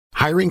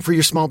Hiring for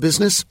your small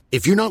business?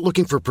 If you're not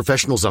looking for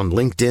professionals on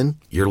LinkedIn,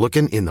 you're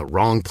looking in the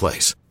wrong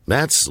place.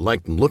 That's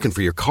like looking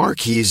for your car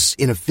keys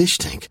in a fish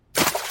tank.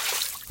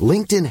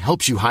 LinkedIn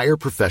helps you hire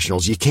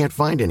professionals you can't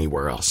find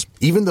anywhere else,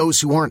 even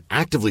those who aren't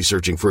actively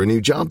searching for a new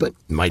job but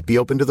might be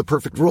open to the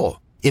perfect role.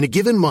 In a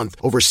given month,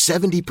 over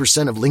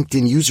 70% of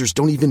LinkedIn users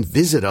don't even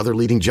visit other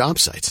leading job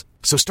sites.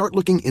 So start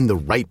looking in the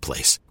right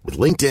place. With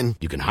LinkedIn,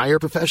 you can hire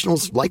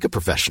professionals like a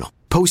professional.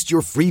 Post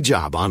your free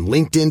job on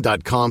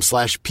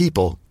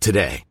linkedin.com/people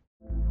today.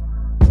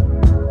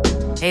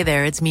 Hey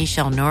there, it's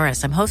Michelle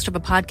Norris. I'm host of a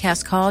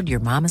podcast called Your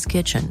Mama's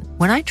Kitchen.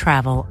 When I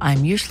travel,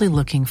 I'm usually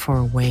looking for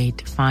a way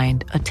to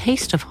find a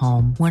taste of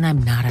home when I'm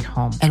not at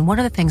home. And one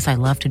of the things I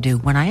love to do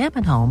when I am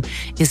at home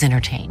is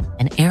entertain.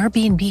 And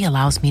Airbnb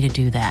allows me to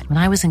do that. When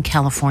I was in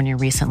California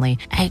recently,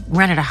 I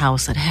rented a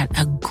house that had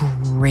a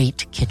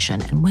great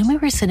kitchen. And when we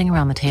were sitting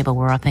around the table,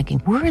 we're all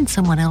thinking, we're in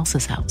someone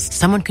else's house.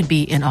 Someone could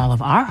be in all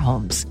of our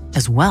homes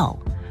as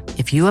well.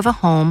 If you have a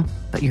home,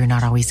 but you're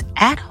not always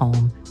at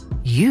home,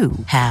 you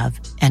have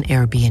an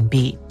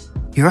Airbnb.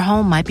 Your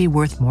home might be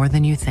worth more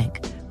than you think.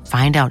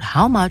 Find out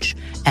how much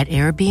at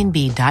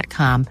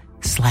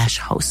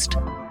airbnb.com/host.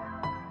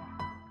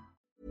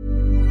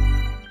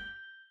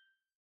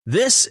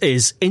 This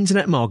is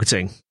Internet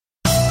Marketing.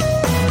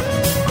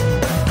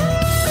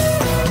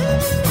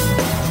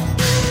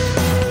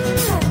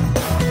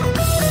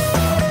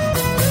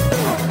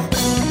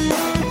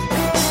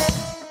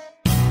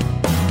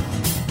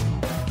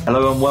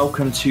 Hello and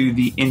welcome to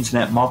the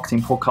Internet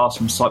Marketing Podcast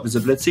from Site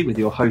Visibility with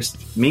your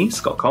host, me,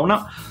 Scott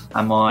Colnut,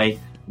 and my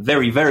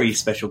very, very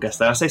special guest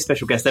there. I say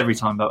special guest every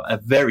time, but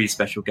a very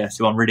special guest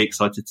who I'm really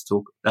excited to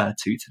talk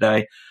to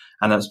today,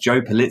 and that's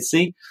Joe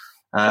Pulizzi,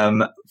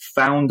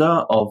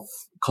 founder of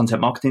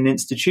Content Marketing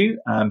Institute,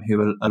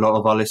 who a lot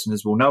of our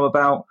listeners will know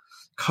about,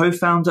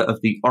 co-founder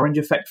of the Orange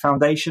Effect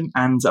Foundation,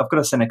 and I've got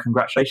to send a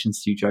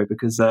congratulations to you, Joe,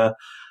 because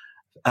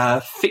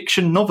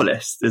fiction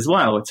novelist as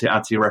well to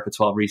add to your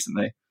repertoire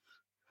recently.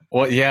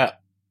 Well, yeah.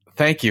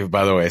 Thank you,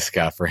 by the way,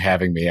 Scott, for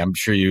having me. I'm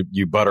sure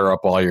you butter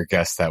up all your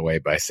guests that way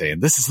by saying,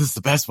 this is the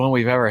best one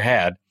we've ever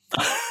had.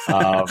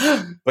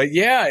 But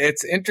yeah,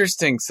 it's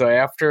interesting. So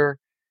after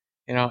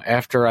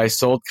I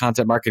sold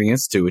Content Marketing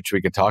Institute, which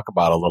we could talk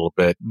about a little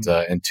bit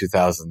in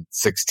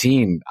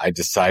 2016, I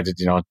decided,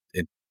 in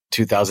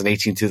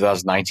 2018,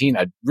 2019,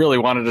 I really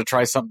wanted to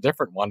try something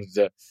different, wanted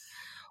to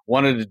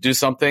do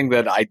something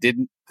that I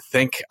didn't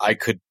think I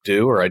could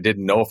do, or I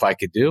didn't know if I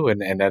could do,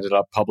 and ended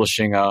up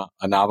publishing a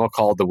novel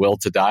called The Will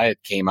to Die.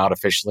 It came out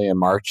officially in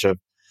March of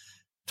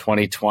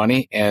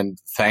 2020, and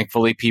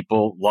thankfully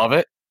people love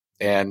it.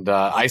 And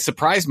I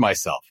surprised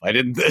myself. I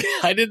didn't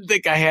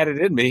think I had it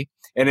in me,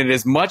 and it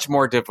is much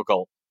more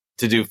difficult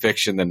to do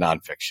fiction than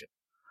nonfiction.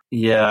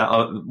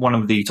 Yeah, one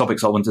of the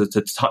topics I wanted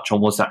to touch on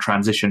was that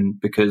transition,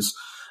 because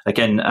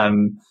again,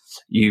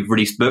 you've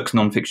released books,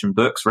 nonfiction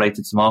books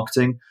related to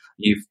marketing.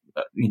 You've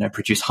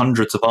produced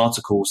hundreds of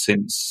articles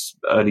since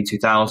early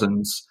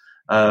 2000s.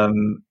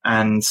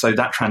 And so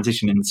that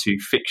transition into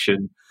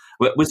fiction,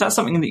 was that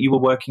something that you were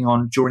working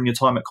on during your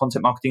time at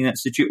Content Marketing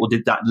Institute, or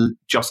did that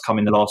just come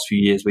in the last few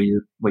years where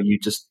you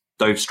just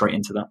dove straight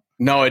into that?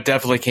 No, it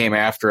definitely came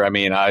after. I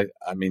mean,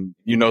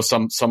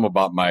 some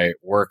about my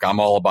work. I'm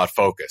all about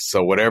focus.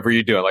 So whatever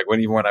you do, like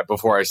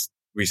before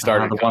we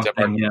started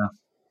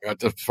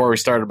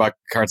about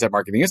Content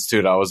Marketing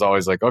Institute, I was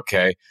always like,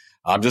 okay,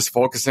 I'm just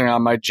focusing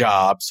on my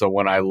job. So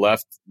when I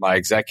left my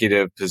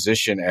executive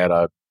position at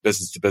a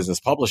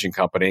business-to-business publishing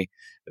company,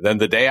 then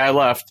the day I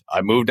left,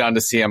 I moved on to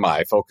CMI.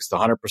 I focused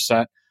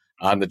 100%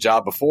 on the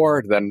job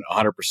before, then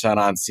 100%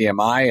 on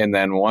CMI. And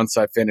then once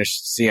I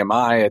finished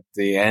CMI at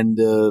the end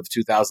of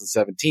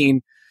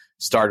 2017,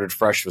 started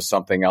fresh with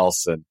something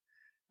else. And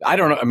I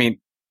don't know. I mean,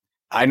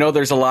 I know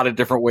there's a lot of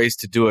different ways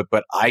to do it,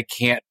 but I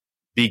can't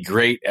be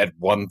great at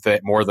one thing,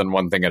 more than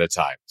one thing at a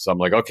time. So I'm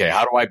like, okay,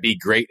 how do I be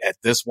great at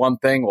this one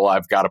thing? Well,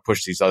 I've got to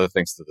push these other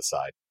things to the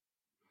side.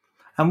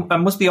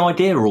 And was the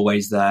idea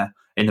always there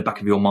in the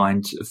back of your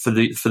mind for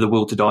the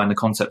Will to Die and the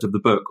concept of the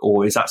book,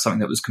 or is that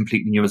something that was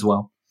completely new as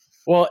well?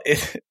 Well,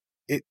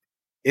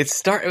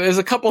 there's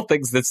a couple of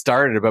things that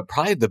started it, but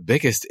probably the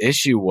biggest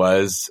issue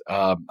was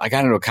I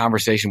got into a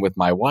conversation with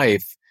my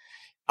wife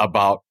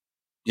about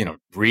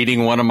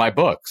reading one of my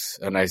books,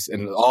 and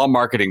all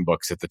marketing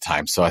books at the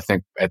time. So I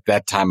think at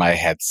that time I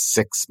had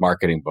 6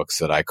 marketing books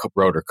that I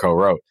wrote or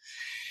co-wrote.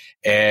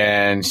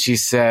 And she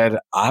said,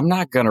 I'm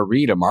not going to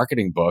read a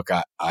marketing book.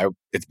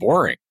 It's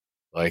boring.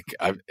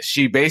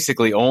 She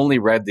basically only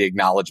read the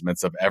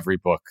acknowledgments of every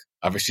book.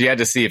 She had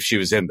to see if she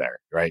was in there,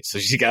 right? So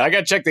I got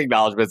to check the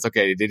acknowledgments.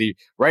 Okay, did he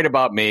write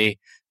about me?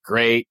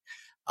 Great.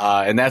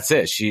 And that's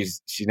it. She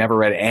never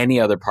read any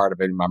other part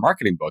of any of my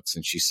marketing books.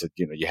 And she said,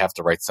 you have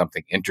to write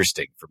something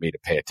interesting for me to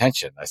pay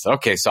attention. I said,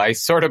 okay. So I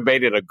sort of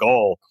made it a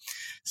goal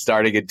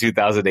starting in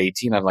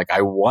 2018. I'm like,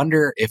 I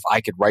wonder if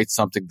I could write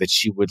something that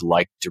she would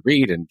like to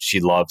read. And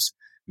she loves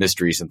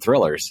mysteries and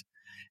thrillers.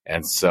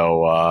 And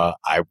so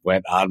I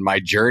went on my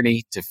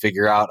journey to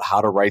figure out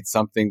how to write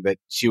something that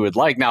she would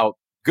like. Now,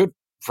 good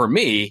for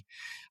me.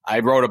 I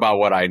wrote about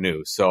what I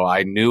knew. So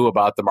I knew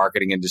about the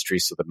marketing industry.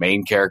 So the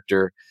main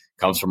character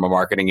comes from a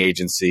marketing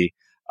agency.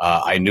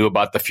 I knew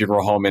about the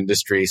funeral home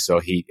industry. So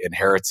he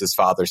inherits his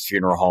father's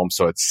funeral home.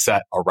 So it's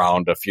set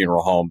around a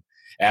funeral home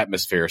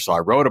atmosphere. So I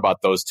wrote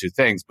about those two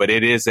things, but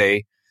it is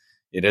a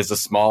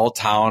small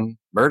town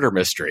murder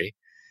mystery.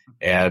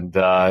 And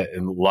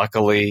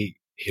luckily,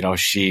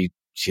 she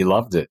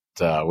loved it,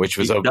 which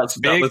was that was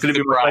going to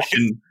be my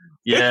question.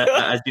 Yeah,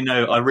 as you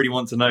know, I really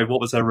want to know,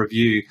 what was her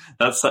review?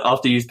 That's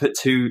after you've put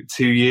two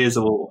years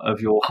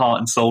of your heart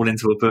and soul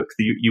into a book,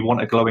 that you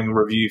want a glowing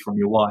review from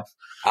your wife.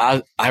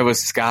 I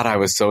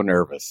was so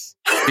nervous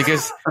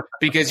because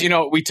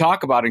we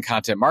talk about in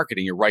content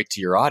marketing, you write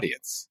to your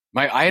audience.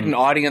 I had an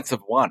audience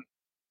of one.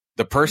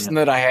 The person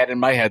that I had in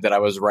my head that I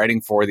was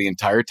writing for the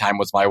entire time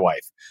was my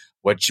wife.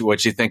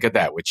 What'd you think of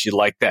that? Would she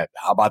like that?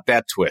 How about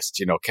that twist?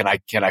 Can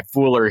I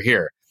fool her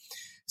here?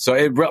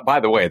 So by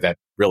the way, that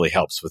really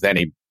helps with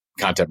any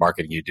content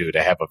marketing you do,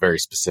 to have a very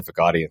specific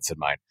audience in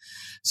mind.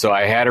 So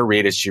I had her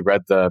read it. She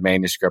read the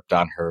manuscript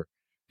on her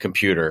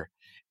computer,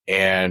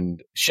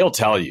 and she'll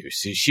tell you,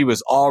 she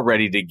was all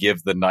ready to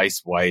give the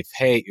nice wife,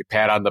 hey,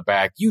 pat on the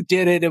back. You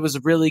did it. It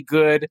was really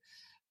good.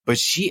 But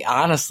she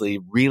honestly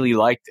really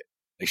liked it.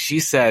 Like, she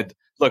said,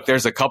 look,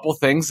 there's a couple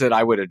things that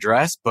I would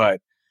address, but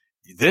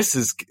this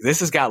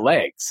has got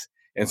legs.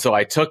 And so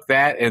I took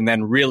that and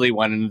then really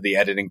went into the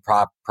editing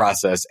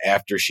process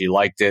after she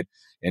liked it,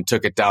 and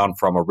took it down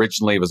from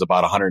originally it was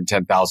about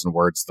 110,000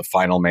 words. The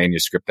final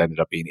manuscript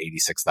ended up being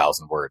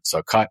 86,000 words.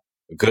 So cut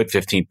a good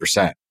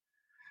 15%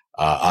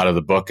 out of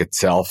the book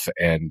itself,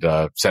 and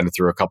sent it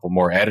through a couple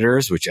more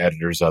editors, which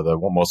editors are the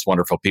most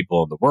wonderful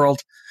people in the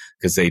world,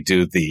 because they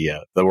do the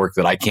work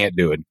that I can't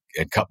do,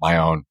 and cut my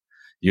own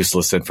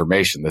useless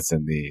information that's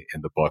in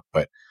the book.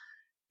 But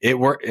it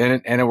worked,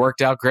 and it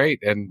worked out great.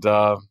 And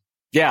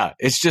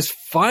it's just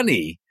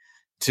funny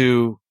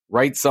to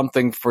write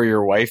something for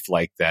your wife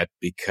like that,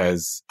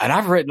 because, and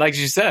I've written, like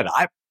you said,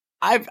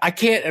 I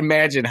can't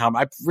imagine how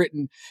I've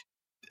written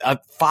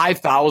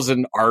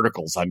 5,000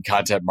 articles on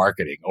content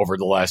marketing over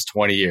the last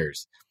 20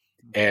 years,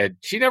 and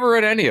she never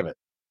read any of it.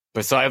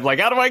 But so I'm like,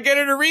 how do I get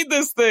her to read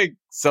this thing?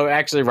 So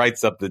actually write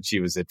something she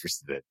was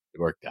interested in. It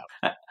worked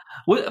out.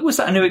 Was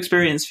that a new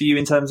experience for you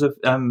in terms of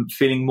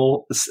feeling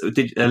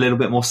a little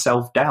bit more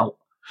self-doubt,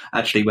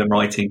 actually, when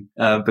writing?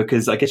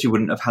 Because I guess you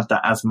wouldn't have had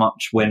that as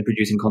much when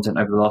producing content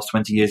over the last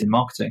 20 years in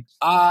marketing.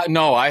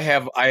 No, I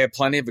have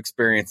plenty of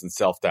experience in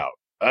self-doubt.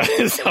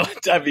 So,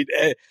 I mean,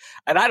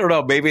 and I don't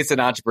know, maybe it's an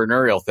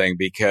entrepreneurial thing,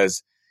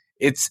 because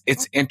it's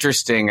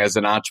interesting as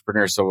an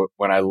entrepreneur. So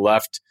when I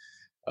left,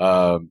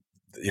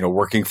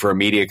 working for a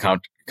media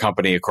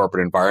company, a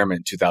corporate environment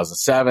in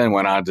 2007,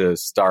 went on to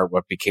start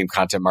what became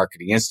Content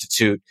Marketing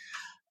Institute,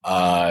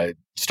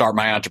 start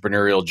my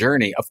entrepreneurial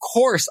journey. Of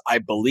course, I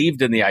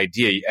believed in the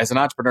idea. As an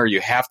entrepreneur, you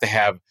have to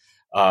have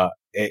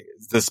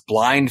this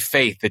blind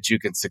faith that you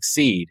can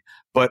succeed.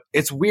 But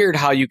it's weird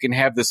how you can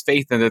have this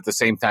faith and at the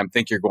same time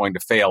think you're going to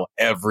fail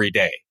every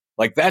day.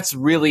 Like, that's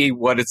really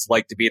what it's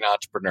like to be an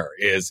entrepreneur.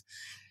 It's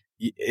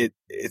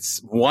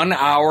 1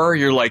 hour,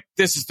 you're like,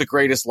 this is the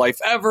greatest life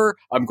ever.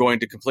 I'm going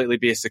to completely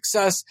be a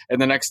success.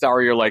 And the next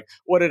hour, you're like,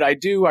 what did I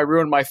do? I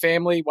ruined my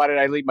family. Why did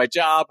I leave my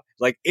job?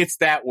 Like, it's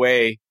that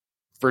way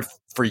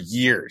for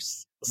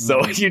years.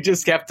 So you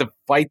just have to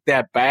fight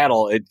that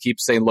battle and keep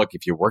saying, look,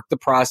 if you work the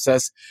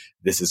process,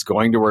 this is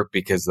going to work,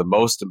 because the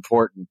most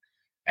important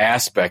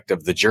aspect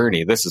of the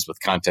journey, this is with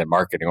content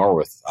marketing or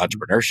with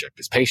entrepreneurship,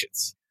 is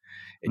patience.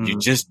 And you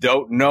just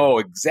don't know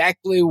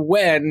exactly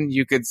when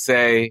you could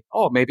say,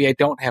 oh, maybe I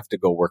don't have to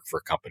go work for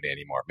a company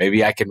anymore.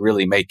 Maybe I can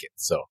really make it.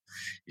 So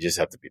you just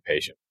have to be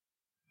patient.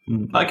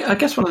 I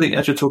guess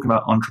as you're talking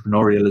about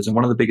entrepreneurialism,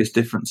 one of the biggest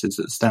differences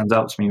that stands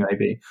out to me,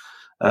 maybe,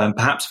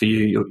 perhaps for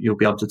you'll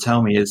be able to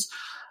tell me, is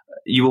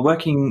you were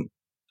working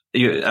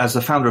as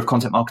a founder of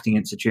Content Marketing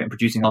Institute and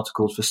producing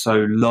articles for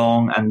so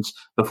long, and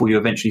before you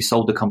eventually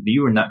sold the company,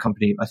 you were in that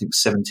company, I think,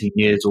 17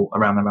 years or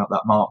around about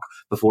that mark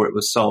before it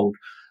was sold.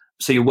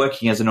 So you're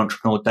working as an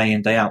entrepreneur day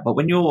in, day out. But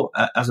when you're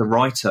as a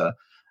writer,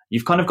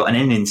 you've kind of got an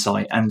end in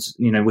sight, and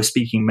we're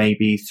speaking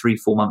maybe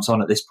 3-4 months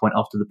on at this point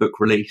after the book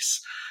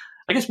release.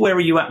 I guess, where are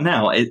you at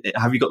now?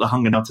 Have you got the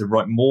hunger now to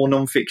write more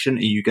nonfiction?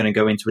 Are you going to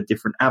go into a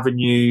different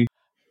avenue?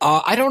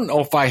 I don't know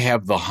if I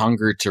have the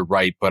hunger to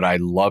write, but I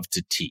love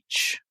to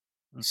teach.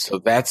 So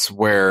that's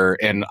where,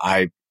 and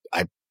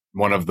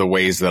one of the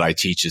ways that I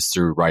teach is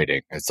through writing.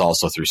 It's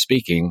also through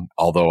speaking,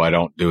 although I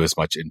don't do as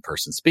much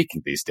in-person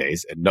speaking these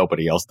days, and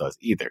nobody else does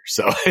either.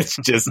 So it's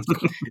just,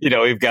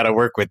 we've got to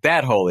work with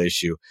that whole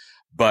issue.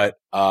 But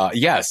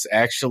yes,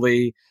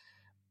 actually,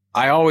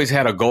 I always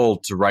had a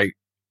goal to write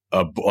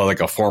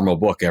a formal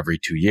book every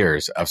 2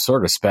 years. I've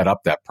sort of sped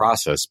up that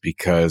process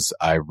because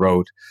I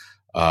wrote,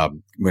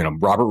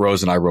 Robert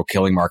Rose and I wrote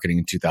Killing Marketing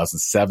in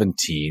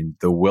 2017.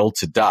 The Will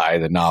to Die,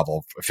 the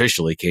novel,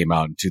 officially came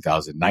out in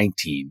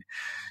 2019.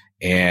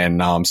 And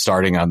now I'm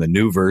starting on the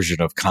new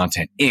version of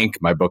Content Inc.,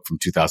 my book from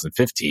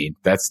 2015.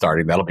 That's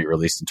starting. That'll be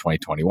released in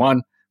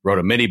 2021. wrote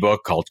a mini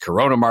book called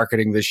Corona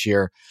Marketing this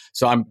year.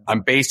 So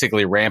I'm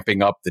basically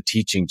ramping up the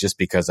teaching just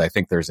because I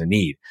think there's a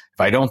need.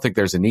 If I don't think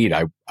there's a need,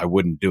 I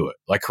wouldn't do it.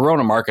 Like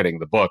Corona Marketing,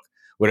 the book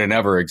would have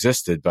never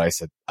existed, but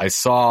I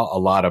saw a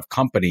lot of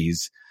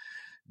companies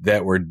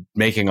that were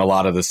making a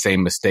lot of the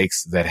same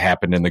mistakes that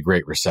happened in the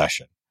Great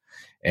Recession.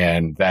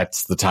 And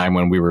that's the time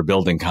when we were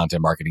building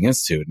Content Marketing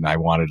Institute. And I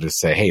wanted to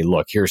say, hey,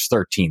 look, here's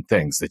 13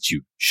 things that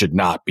you should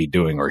not be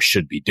doing or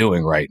should be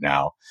doing right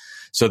now.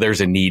 So there's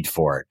a need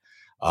for it.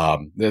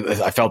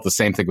 I felt the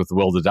same thing with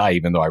Will to Die,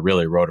 even though I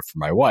really wrote it for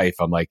my wife.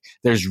 I'm like,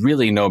 there's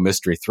really no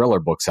mystery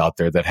thriller books out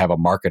there that have a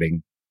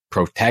marketing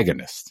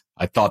protagonist.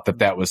 I thought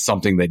that was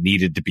something that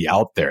needed to be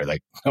out there.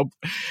 Like, nope.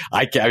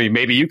 I mean,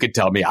 maybe you could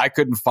tell me. I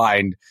couldn't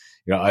find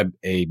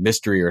a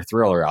mystery or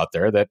thriller out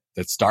there that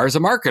stars a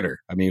marketer.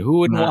 I mean, who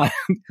wouldn't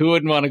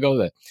want to go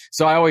there?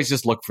 So I always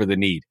just look for the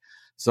need.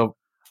 So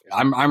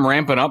I'm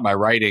ramping up my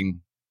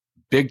writing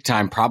big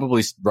time,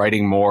 probably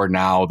writing more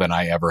now than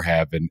I ever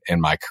have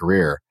in my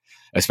career,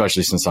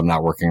 especially since I'm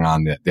not working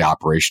on the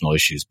operational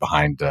issues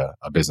behind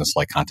a business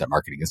like Content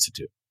Marketing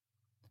Institute.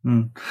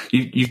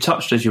 You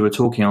touched as you were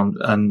talking on,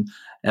 and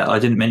I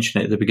didn't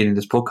mention it at the beginning of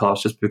this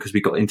podcast just because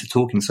we got into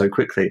talking so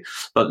quickly.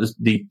 But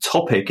the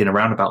topic in a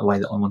roundabout way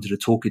that I wanted to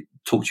talk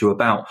to you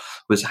about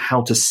was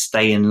how to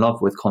stay in love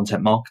with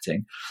content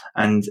marketing.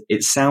 And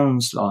it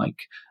sounds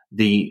like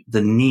the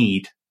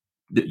need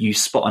that you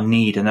spot a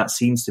need, and that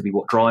seems to be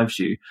what drives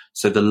you.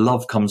 So the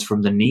love comes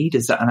from the need.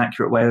 Is that an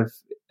accurate way of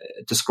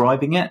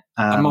describing it?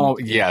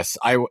 Yes,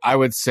 I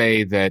would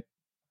say that,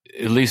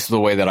 at least the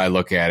way that I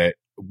look at it,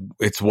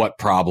 it's what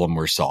problem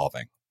we're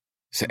solving.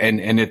 So,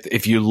 and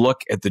if you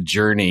look at the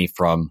journey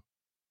from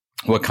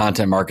what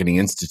Content Marketing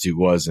Institute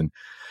was in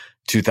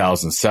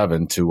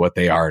 2007 to what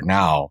they are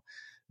now,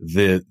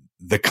 the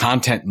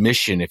content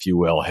mission, if you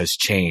will, has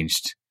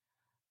changed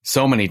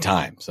so many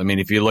times. I mean,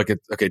 if you look at,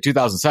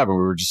 2007, we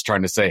were just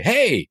trying to say,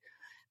 hey,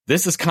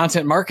 this is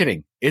content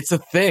marketing. It's a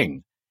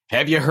thing.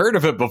 Have you heard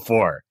of it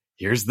before?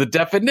 Here's the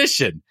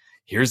definition.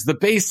 Here's the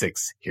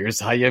basics. Here's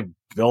how you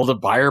build a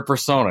buyer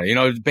persona,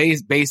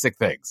 basic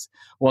things.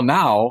 Well,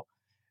 now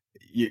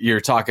you're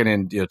talking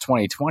in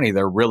 2020,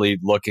 they're really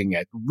looking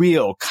at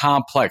real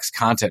complex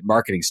content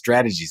marketing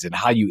strategies and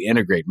how you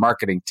integrate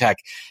marketing tech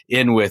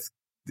in with,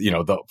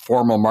 the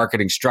formal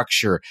marketing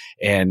structure,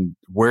 and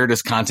where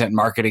does content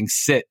marketing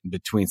sit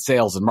between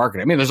sales and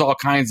marketing. I mean, there's all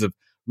kinds of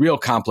real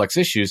complex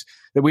issues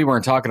that we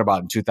weren't talking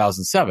about in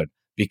 2007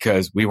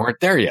 because we weren't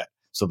there yet.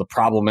 So the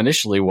problem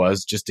initially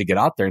was just to get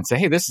out there and say,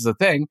 hey, this is a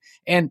thing.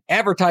 And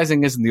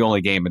advertising isn't the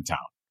only game in town.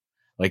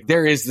 Like,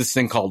 there is this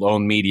thing called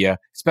owned media.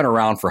 It's been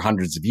around for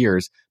hundreds of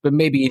years, but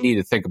maybe you need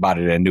to think about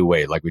it in a new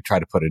way. Like, we try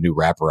to put a new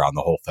wrapper on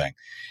the whole thing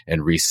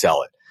and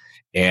resell it.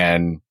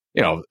 And,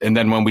 and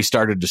then when we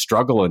started to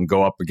struggle and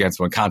go up against,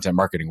 when Content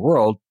Marketing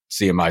World,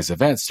 CMI's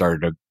event,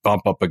 started to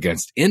bump up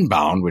against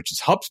Inbound, which is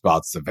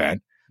HubSpot's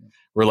event,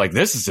 we're like,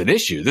 this is an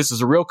issue. This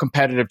is a real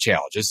competitive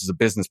challenge. This is a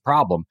business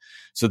problem.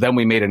 So then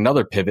we made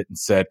another pivot and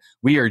said,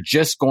 we are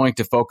just going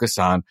to focus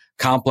on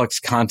complex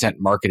content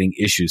marketing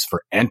issues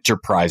for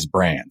enterprise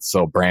brands.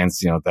 So brands,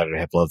 that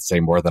have, let's say,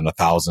 more than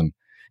 1,000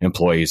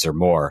 employees or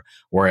more,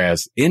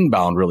 whereas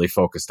Inbound really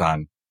focused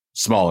on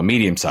small and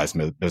medium-sized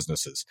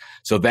businesses.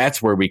 So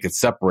that's where we could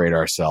separate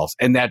ourselves.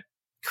 And that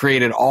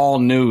created all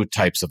new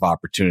types of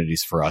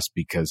opportunities for us,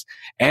 because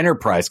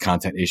enterprise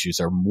content issues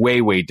are way,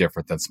 way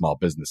different than small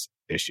business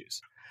issues.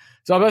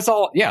 So that's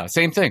all. Yeah.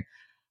 Same thing.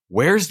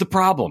 Where's the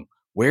problem?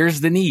 Where's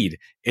the need?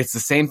 It's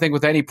the same thing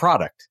with any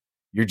product.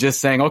 You're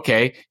just saying,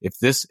 okay,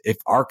 if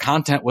our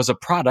content was a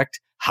product,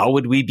 how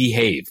would we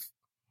behave?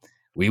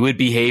 We would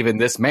behave in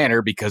this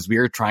manner because we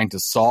are trying to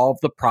solve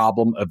the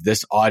problem of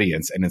this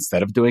audience. And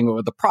instead of doing it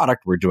with the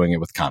product, we're doing it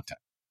with content.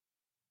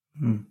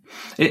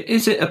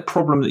 Is it a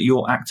problem that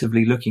you're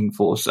actively looking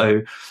for?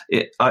 So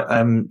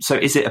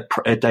is it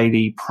a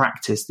daily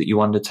practice that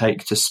you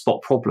undertake to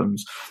spot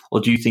problems?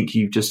 Or do you think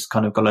you've just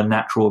kind of got a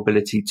natural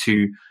ability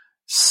to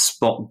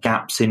spot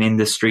gaps in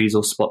industries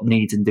or spot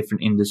needs in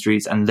different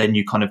industries, and then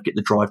you kind of get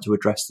the drive to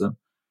address them?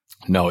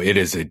 No, it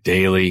is a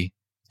daily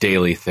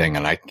thing.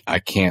 And I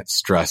can't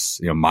stress,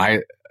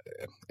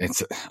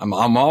 I'm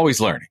always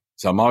learning.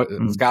 So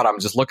Scott, I'm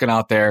just looking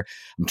out there.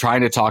 I'm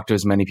trying to talk to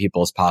as many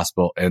people as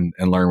possible and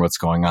learn what's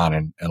going on.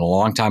 And a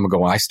long time ago,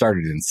 when I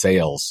started in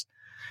sales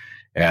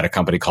at a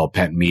company called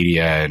Pent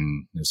Media,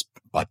 and it was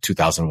about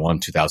 2001,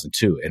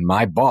 2002. And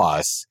my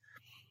boss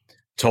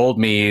told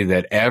me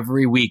that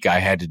every week I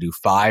had to do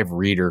 5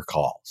 reader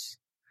calls.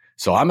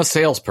 So I'm a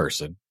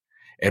salesperson,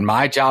 and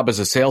my job as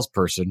a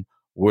salesperson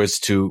was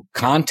to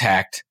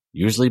contact,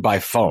 usually by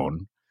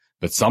phone,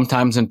 but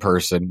sometimes in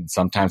person,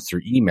 sometimes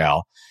through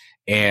email,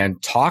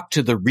 and talk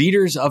to the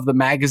readers of the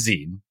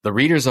magazine, the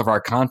readers of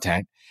our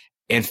content,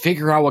 and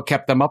figure out what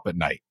kept them up at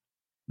night.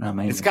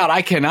 Amazing. And Scott,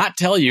 I cannot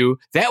tell you,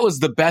 that was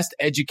the best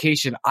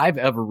education I've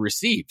ever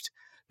received,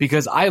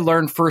 because I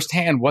learned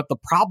firsthand what the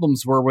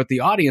problems were with the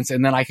audience.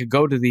 And then I could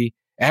go to the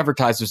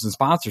advertisers and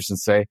sponsors and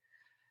say,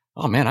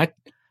 oh man,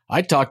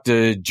 I talked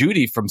to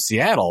Judy from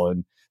Seattle,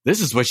 and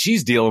this is what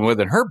she's dealing with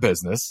in her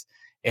business.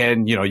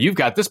 And, you've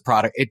got this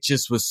product. It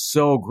just was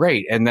so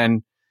great. And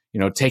then,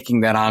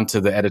 taking that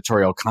onto the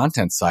editorial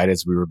content side,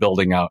 as we were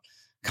building out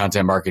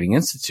Content Marketing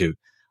Institute,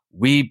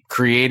 we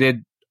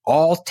created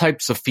all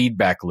types of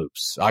feedback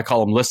loops. I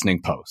call them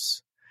listening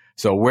posts.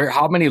 So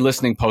how many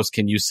listening posts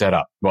can you set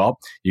up? Well,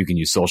 you can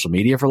use social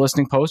media for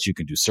listening posts. You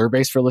can do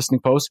surveys for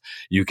listening posts.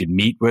 You can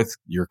meet with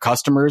your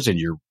customers and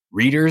your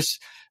readers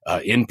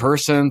in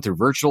person through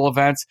virtual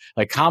events.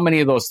 Like, how many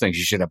of those things?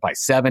 You should have by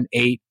 7,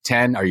 8,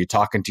 10. Are you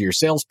talking to your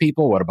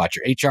salespeople? What about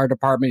your HR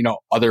department?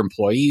 Other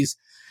employees?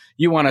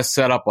 You want to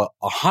set up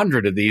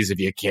 100 of these if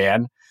you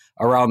can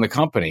around the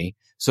company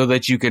so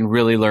that you can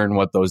really learn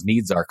what those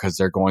needs are, because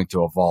they're going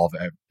to evolve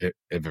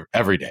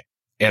every day.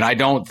 And I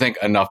don't think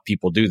enough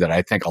people do that.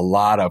 I think a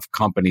lot of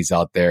companies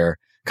out there,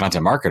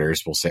 content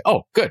marketers, will say,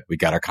 oh, good, we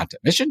got our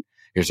content mission.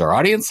 Here's our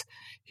audience.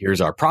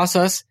 Here's our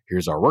process.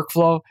 Here's our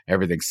workflow.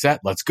 Everything's set.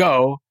 Let's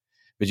go.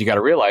 But you got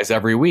to realize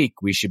every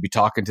week we should be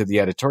talking to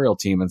the editorial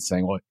team and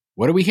saying,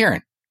 what are we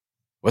hearing?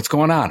 What's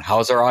going on?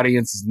 How's our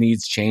audience's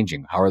needs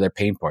changing? How are their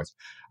pain points?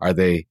 Are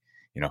they,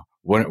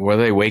 what do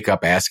they wake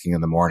up asking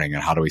in the morning,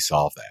 and how do we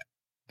solve that?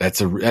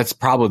 That's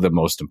probably the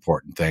most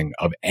important thing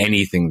of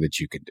anything that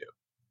you can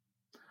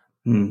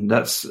do.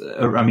 That's,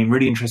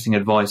 really interesting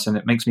advice. And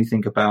it makes me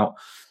think about,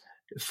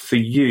 for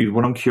you,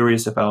 what I'm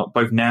curious about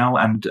both now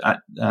and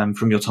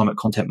from your time at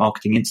Content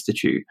Marketing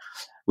Institute,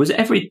 was it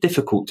ever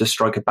difficult to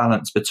strike a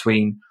balance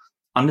between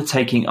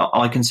undertaking,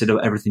 I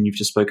consider everything you've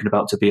just spoken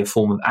about to be a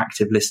form of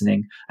active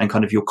listening, and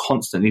kind of you're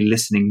constantly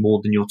listening more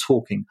than you're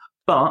talking.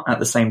 But at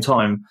the same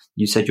time,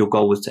 you said your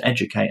goal was to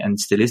educate, and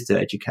still is to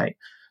educate.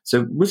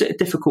 So was it a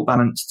difficult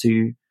balance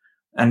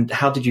and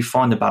how did you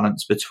find the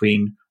balance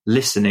between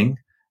listening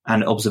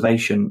and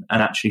observation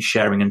and actually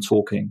sharing and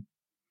talking?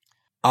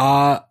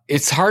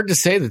 It's hard to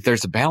say that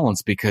there's a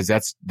balance, because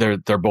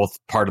they're both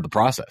part of the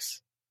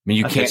process. I mean,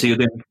 you can't. So you're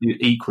doing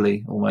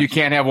equally. Almost. You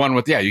can't have one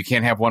you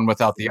can't have one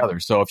without the other.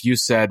 So if you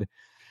said,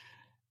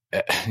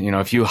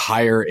 if you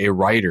hire a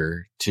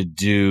writer to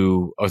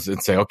do,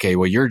 and say, okay,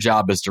 well, your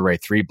job is to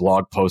write 3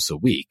 blog posts a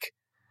week.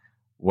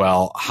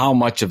 Well, how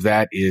much of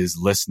that is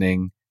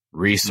listening,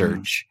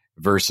 research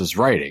versus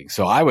writing?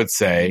 So I would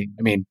say,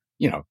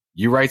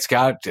 you write,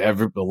 Scott,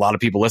 a lot of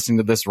people listening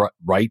to this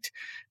write,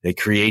 they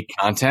create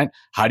content.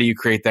 How do you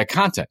create that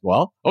content?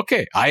 Well,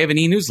 okay, I have an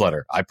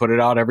e-newsletter. I put it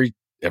out every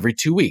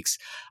 2 weeks.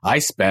 I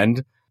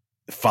spend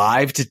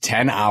 5 to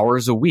 10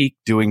 hours a week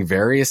doing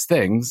various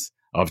things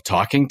of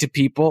talking to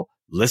people,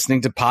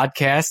 listening to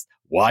podcasts,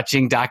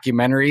 watching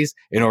documentaries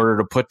in order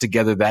to put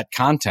together that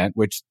content,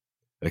 which,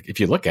 like, if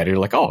you look at it, you're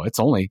like, oh, it's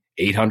only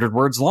 800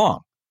 words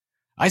long.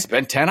 I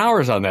spent 10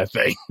 hours on that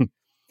thing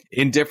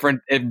in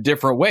different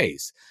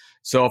ways.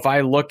 So if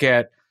I look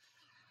at,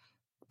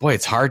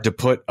 it's hard to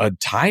put a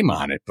time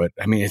on it, but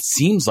it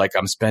seems like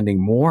I'm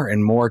spending more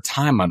and more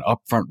time on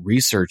upfront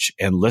research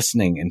and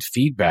listening and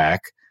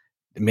feedback,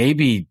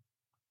 maybe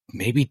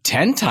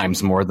 10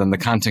 times more than the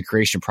content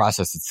creation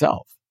process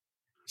itself.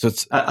 So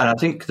and I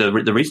think the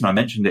reason I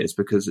mentioned it is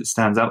because it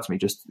stands out to me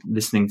just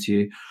listening to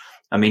you.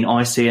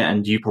 I see it,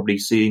 and you probably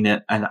seen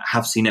it and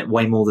have seen it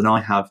way more than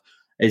I have,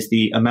 is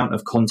the amount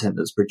of content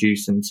that's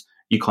produced. And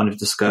you kind of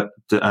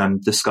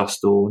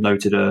discussed or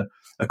noted a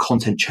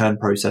content churn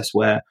process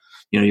where,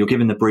 you're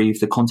given the brief,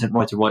 the content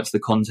writer writes the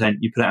content,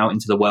 you put it out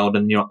into the world,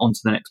 and you're onto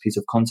the next piece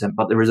of content.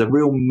 But there is a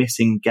real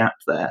missing gap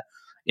there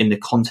in the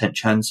content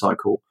churn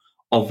cycle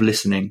of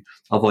listening,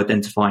 of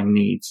identifying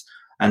needs.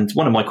 And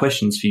one of my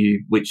questions for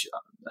you, which,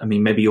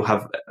 maybe you'll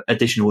have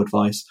additional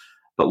advice,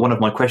 but one of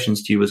my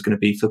questions to you was going to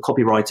be for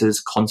copywriters,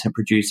 content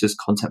producers,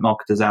 content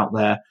marketers out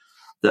there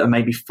that are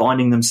maybe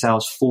finding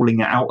themselves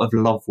falling out of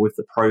love with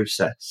the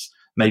process,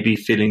 maybe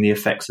feeling the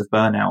effects of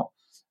burnout.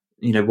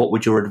 What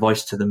would your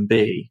advice to them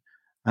be?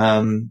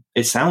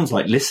 It sounds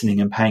like listening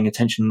and paying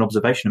attention and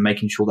observation and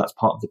making sure that's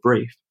part of the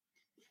brief.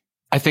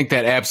 I think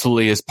that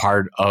absolutely is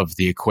part of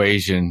the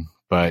equation.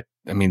 But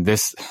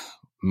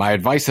my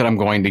advice that I'm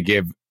going to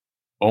give,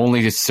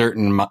 only a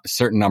certain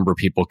number of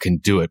people can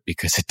do it,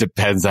 because it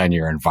depends on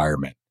your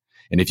environment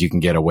and if you can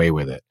get away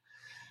with it.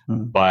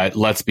 But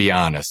let's be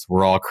honest,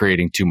 we're all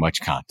creating too much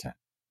content,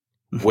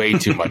 way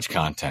too much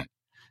content.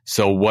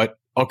 So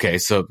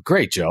so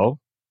great, Joe.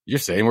 You're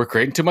saying we're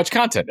creating too much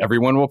content.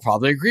 Everyone will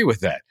probably agree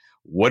with that.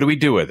 What do we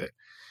do with it?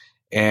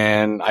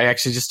 And I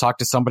actually just talked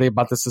to somebody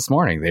about this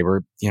morning. They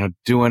were,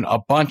 doing a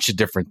bunch of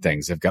different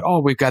things.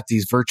 We've got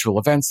these virtual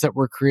events that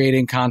we're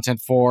creating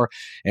content for,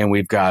 and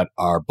we've got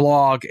our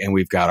blog, and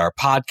we've got our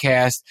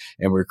podcast,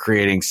 and we're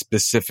creating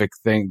specific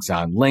things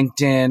on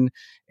LinkedIn,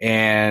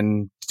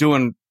 and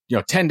doing,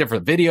 10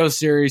 different video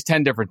series,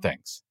 10 different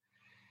things.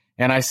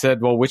 And I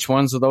said, well, which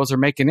ones of those are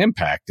making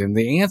impact? And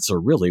the answer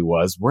really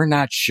was, we're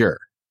not sure.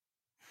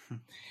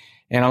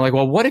 And I'm like,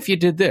 well, what if you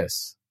did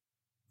this?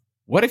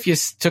 What if you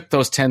took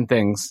those 10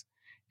 things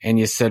and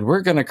you said,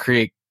 we're going to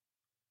create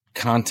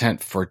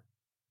content for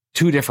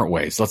 2 different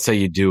ways? Let's say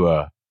you do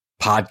a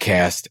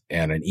podcast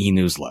and an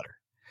e-newsletter,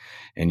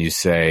 and you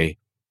say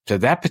to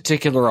that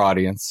particular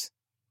audience,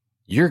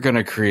 you're going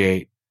to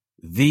create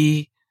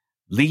the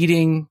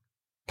leading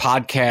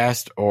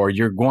podcast, or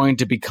you're going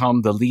to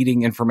become the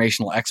leading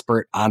informational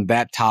expert on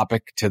that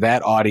topic to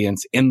that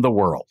audience in the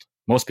world.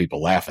 Most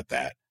people laugh at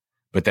that.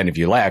 But then if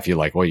you laugh, you're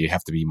like, well, you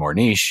have to be more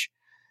niche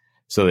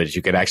so that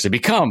you could actually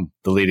become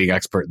the leading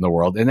expert in the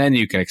world. And then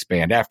you can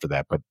expand after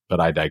that. But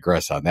I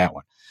digress on that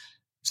one.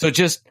 So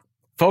just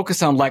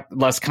focus on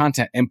less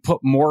content and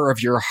put more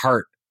of your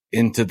heart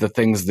into the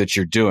things that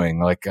you're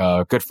doing. Like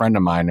a good friend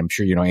of mine, I'm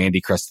sure you know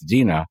Andy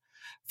Crestodina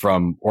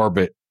from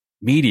Orbit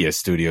Media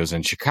Studios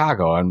in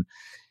Chicago. And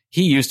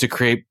he used to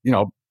create,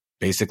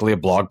 basically a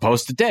blog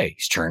post a day.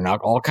 He's churning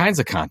out all kinds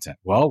of content.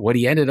 Well, what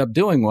he ended up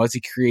doing was he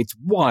creates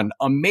one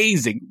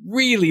amazing,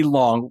 really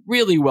long,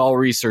 really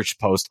well-researched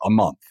post a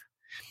month.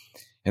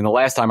 And the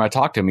last time I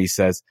talked to him, he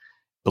says,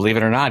 believe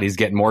it or not, he's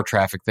getting more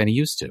traffic than he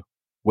used to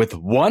with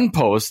one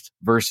post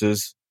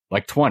versus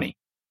like 20.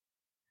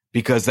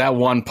 Because that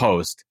one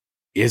post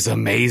is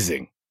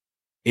amazing.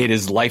 It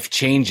is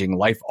life-changing,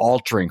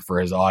 life-altering for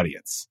his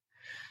audience.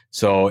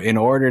 So in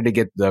order to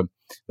get the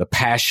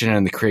passion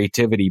and the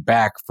creativity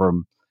back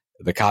from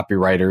the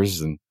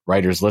copywriters and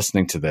writers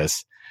listening to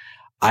this,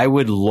 I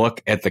would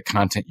look at the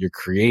content you're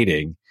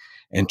creating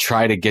and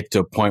try to get to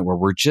a point where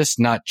we're just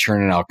not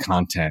churning out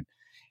content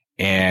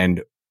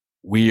and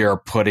we are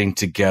putting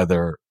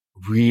together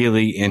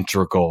really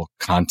integral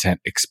content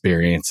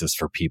experiences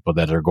for people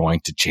that are going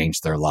to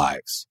change their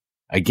lives.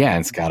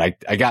 Again, Scott,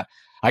 I got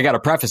to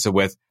preface it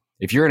with,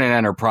 if you're in an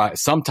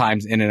enterprise,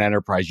 sometimes in an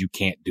enterprise, you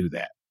can't do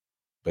that.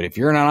 But if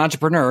you're an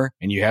entrepreneur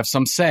and you have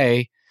some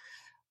say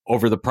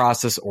over the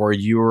process, or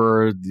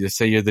you're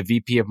the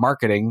VP of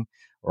marketing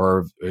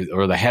or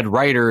the head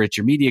writer at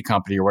your media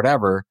company or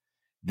whatever,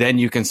 then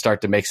you can start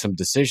to make some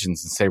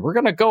decisions and say, we're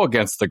going to go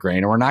against the grain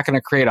and we're not going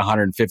to create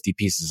 150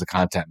 pieces of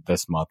content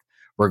this month.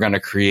 We're going to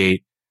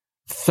create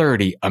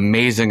 30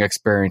 amazing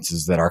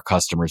experiences that our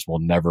customers will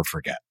never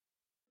forget.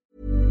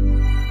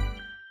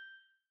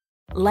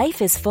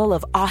 Life is full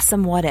of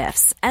awesome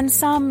what-ifs, and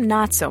some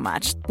not so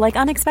much, like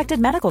unexpected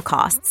medical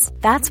costs.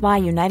 That's why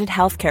United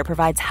Healthcare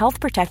provides Health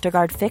Protector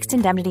Guard fixed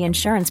indemnity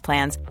insurance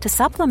plans to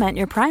supplement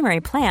your primary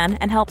plan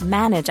and help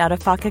manage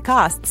out-of-pocket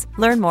costs.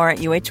 Learn more at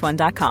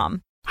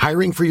uh1.com.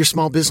 Hiring for your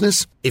small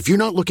business? If you're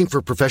not looking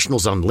for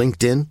professionals on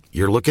LinkedIn,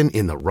 you're looking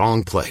in the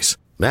wrong place.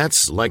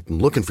 That's like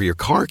looking for your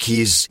car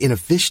keys in a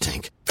fish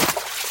tank.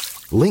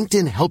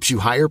 LinkedIn helps you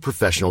hire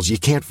professionals you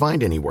can't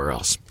find anywhere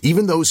else,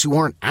 even those who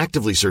aren't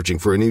actively searching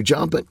for a new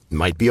job but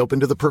might be open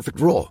to the perfect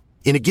role.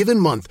 In a given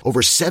month,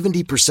 over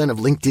 70% of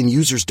LinkedIn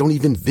users don't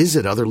even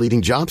visit other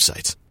leading job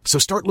sites. So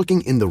start looking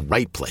in the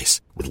right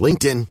place. With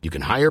LinkedIn, you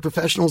can hire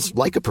professionals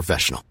like a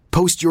professional.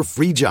 Post your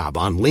free job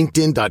on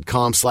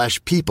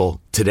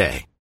linkedin.com/people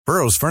today.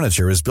 Burrow's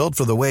furniture is built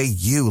for the way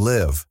you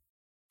live.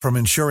 From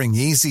ensuring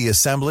easy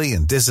assembly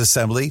and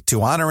disassembly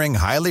to honoring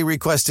highly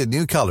requested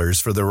new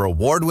colors for their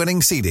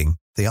award-winning seating,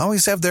 they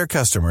always have their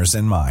customers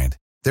in mind.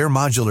 Their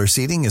modular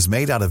seating is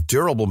made out of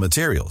durable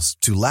materials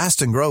to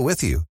last and grow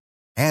with you.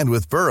 And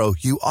with Burrow,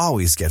 you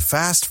always get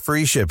fast,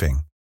 free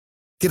shipping.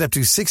 Get up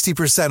to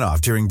 60% off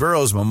during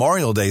Burrow's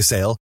Memorial Day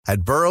sale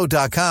at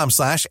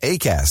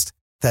burrow.com/ACAST.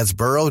 That's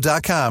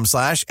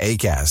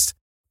burrow.com/ACAST.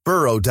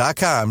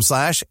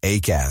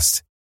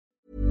 burrow.com/ACAST.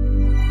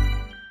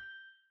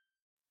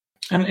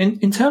 And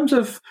in terms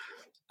of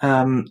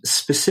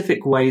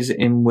specific ways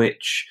in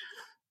which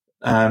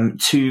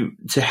to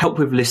help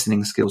with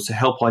listening skills, to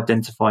help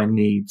identify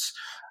needs,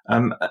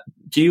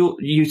 do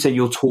you say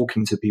you're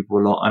talking to people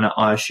a lot? And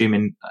I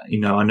assume I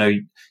know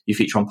you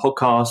feature on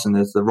podcasts and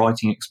there's the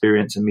writing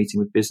experience and meeting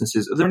with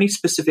businesses. Are there any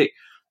specific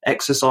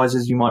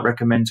exercises you might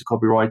recommend to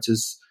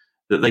copywriters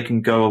that they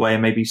can go away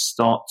and maybe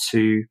start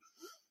to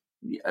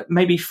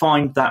maybe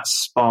find that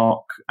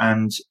spark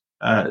and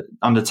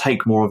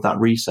undertake more of that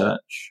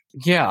research?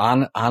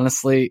 Yeah,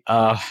 honestly,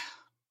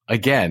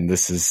 again,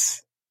 this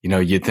is,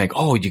 you'd think,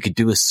 oh, you could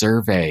do a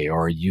survey,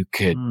 or you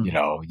could,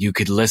 you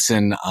could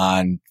listen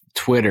on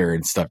Twitter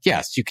and stuff.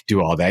 Yes, you could do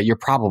all that. You're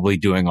probably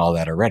doing all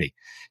that already.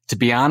 To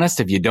be honest,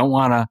 if you don't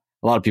want to,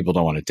 a lot of people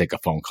don't want to take a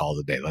phone call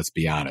today. Let's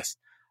be honest.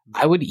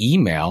 I would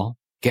email,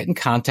 get in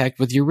contact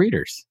with your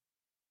readers.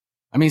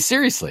 I mean,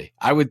 seriously,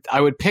 I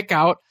would pick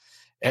out,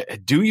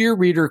 do your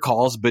reader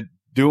calls, but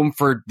do them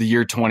for the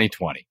year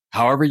 2020.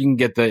 However you can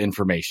get the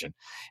information,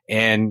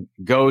 and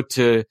go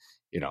to,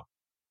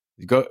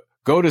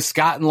 go to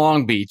Scott in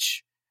Long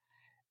Beach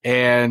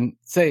and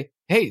say,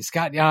 hey,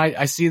 Scott,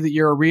 I see that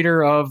you're a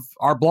reader of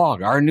our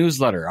blog, our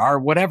newsletter, our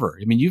whatever.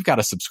 I mean, you've got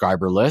a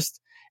subscriber list,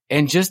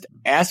 and just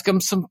ask them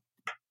some,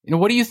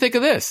 what do you think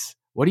of this?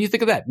 What do you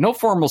think of that? No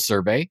formal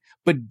survey,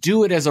 but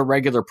do it as a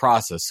regular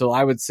process. So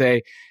I would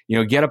say,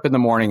 get up in the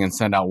morning and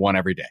send out one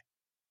every day.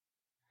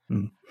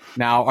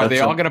 Now, are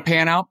they all going to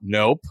pan out?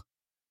 Nope.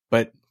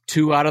 But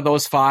 2 out of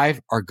those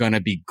 5 are going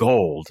to be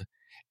gold,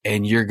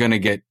 and you're going to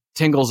get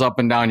tingles up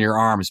and down your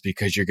arms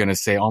because you're going to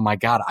say, oh my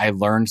God, I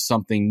learned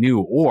something new,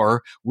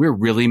 or we're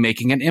really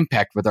making an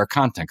impact with our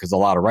content. Because a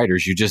lot of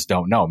writers, you just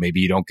don't know.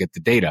 Maybe you don't get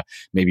the data.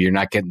 Maybe you're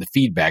not getting the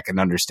feedback and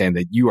understand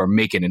that you are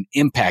making an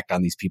impact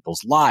on these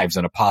people's lives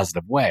in a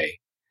positive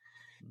way.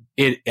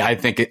 I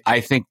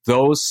think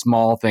those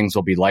small things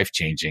will be life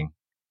changing,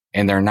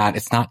 and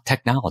it's not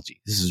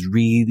technology. This is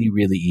really,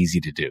 really easy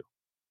to do.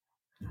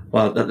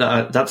 Well,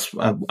 that's,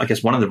 I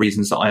guess, one of the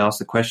reasons that I asked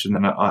the question,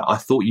 and I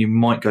thought you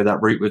might go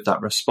that route with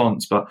that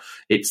response, but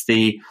it's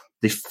the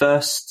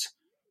first,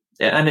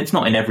 and it's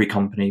not in every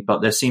company,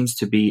 but there seems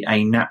to be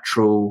a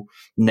natural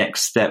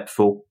next step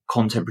for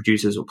content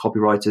producers or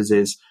copywriters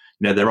is,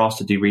 they're asked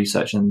to do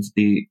research, and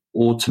the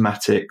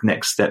automatic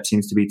next step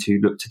seems to be to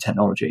look to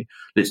technology.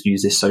 Let's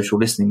use this social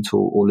listening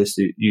tool, or let's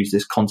use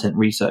this content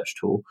research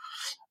tool.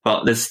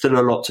 But there's still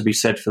a lot to be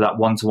said for that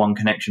one-to-one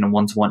connection and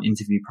one-to-one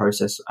interview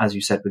process, as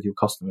you said, with your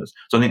customers.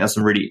 So I think that's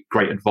some really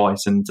great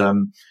advice. And,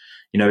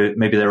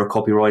 maybe there are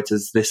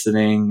copywriters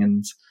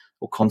listening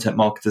or content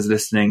marketers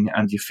listening,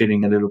 and you're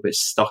feeling a little bit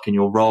stuck in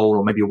your role,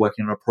 or maybe you're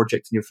working on a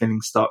project and you're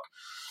feeling stuck.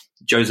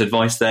 Joe's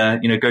advice there,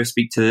 go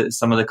speak to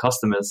some of the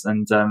customers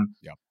and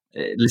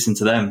listen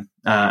to them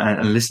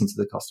and listen to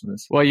the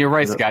customers. Well, you're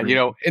right, Scott.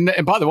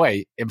 And by the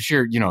way, I'm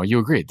sure, you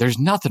agree. There's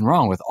nothing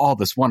wrong with all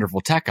this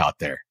wonderful tech out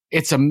there.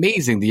 It's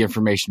amazing the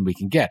information we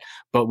can get,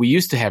 but we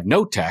used to have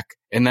no tech,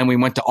 and then we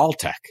went to all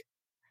tech.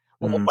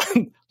 Well,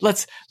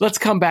 let's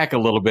come back a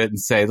little bit and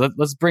say,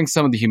 let's bring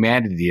some of the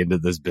humanity into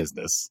this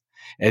business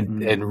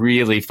and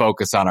really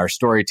focus on our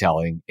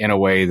storytelling in a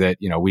way that,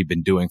 we've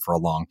been doing for a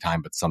long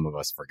time, but some of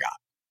us forgot.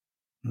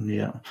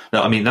 Yeah.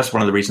 No, I mean, that's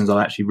one of the reasons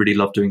I actually really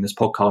love doing this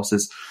podcast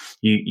is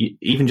you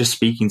even just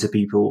speaking to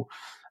people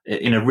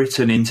in a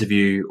written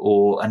interview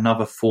or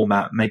another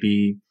format,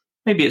 maybe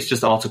it's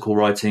just article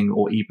writing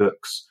or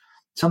ebooks.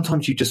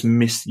 Sometimes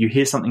you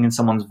hear something in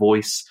someone's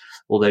voice,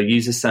 or they'll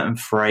use a certain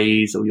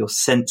phrase, or you'll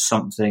sense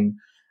something,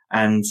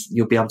 and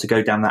you'll be able to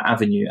go down that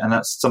avenue. And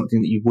that's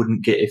something that you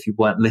wouldn't get if you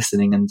weren't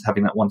listening and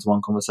having that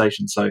one-to-one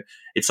conversation. So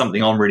it's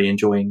something I'm really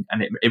enjoying,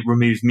 and it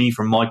removes me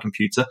from my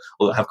computer,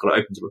 or I have got it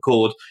open to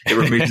record. It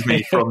removes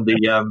me from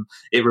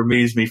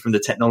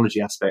the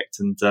technology aspect.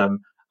 And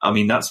I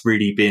mean, that's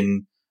really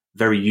been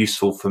very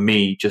useful for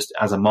me just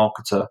as a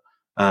marketer.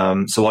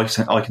 So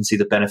I can see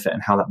the benefit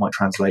and how that might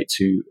translate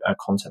to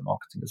content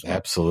marketing as well.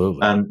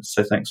 Absolutely.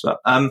 So thanks for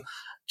that.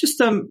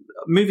 Just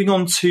moving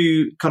on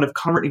to kind of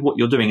currently what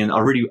you're doing, and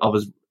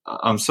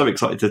I'm so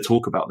excited to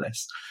talk about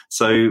this.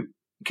 So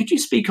could you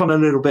speak on a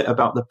little bit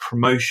about the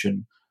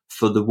promotion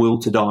for The Will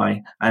to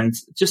Die? And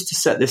just to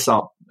set this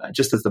up,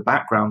 just as the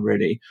background,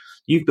 really,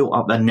 you've built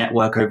up a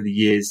network over the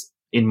years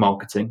in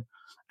marketing,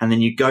 and then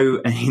you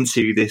go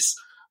into this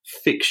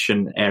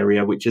fiction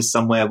area, which is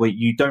somewhere where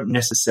you don't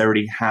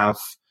necessarily have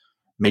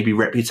maybe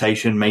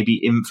reputation, maybe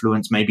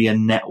influence, maybe a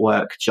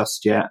network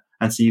just yet.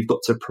 And so you've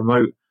got to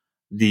promote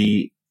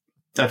this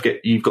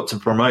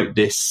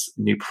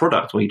new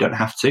product. Well, you don't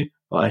have to,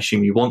 but I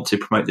assume you want to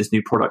promote this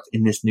new product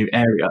in this new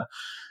area.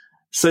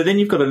 So then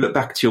you've got to look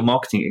back to your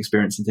marketing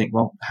experience and think,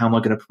 well, how am I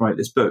going to promote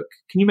this book?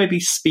 Can you maybe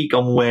speak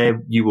on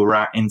where you were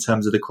at in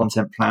terms of the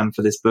content plan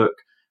for this book,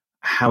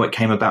 how it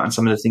came about, and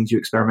some of the things you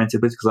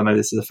experimented with? Because I know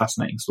this is a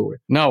fascinating story.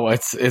 No,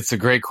 it's a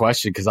great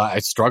question, because I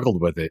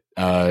struggled with it.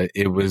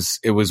 It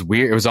was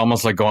weird. It was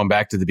almost like going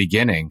back to the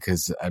beginning,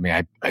 because I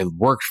mean, I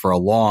worked for a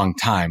long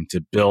time to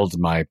build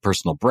my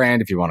personal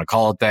brand, if you want to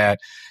call it that,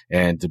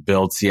 and to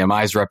build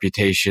CMI's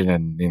reputation.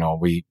 And,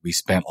 we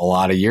spent a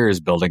lot of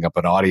years building up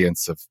an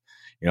audience of,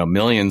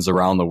 millions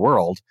around the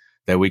world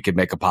that we could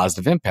make a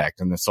positive impact.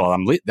 And so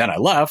then I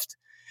left.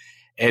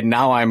 And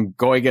now I'm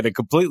going in a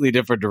completely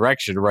different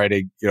direction,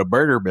 writing,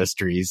 murder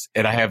mysteries,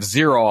 and I have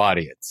zero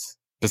audience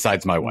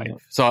besides my wife.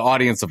 So an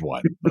audience of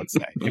one, let's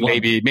say,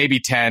 maybe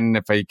 10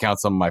 if I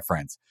count some of my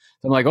friends.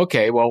 So I'm like,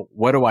 okay, well,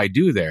 what do I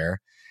do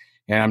there?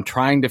 And I'm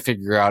trying to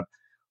figure out,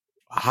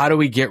 how do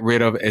we get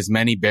rid of as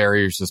many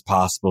barriers as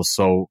possible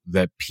so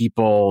that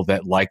people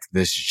that like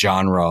this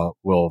genre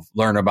will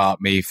learn about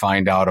me,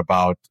 find out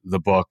about the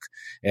book,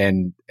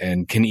 and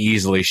can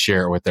easily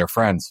share it with their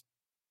friends.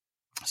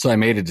 So I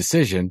made a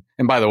decision.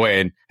 And by the way,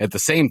 and at the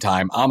same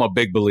time, I'm a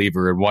big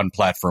believer in one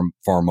platform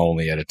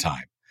only at a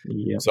time.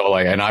 Yeah. So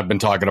and I've been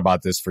talking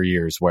about this for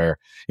years, where,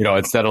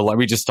 instead of,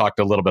 we just talked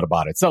a little bit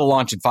about it. Instead of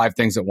launching 5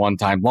 things at one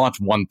time, launch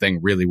one thing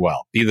really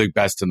well, be the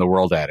best in the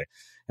world at it.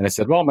 And I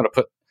said, well, I'm going to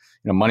put,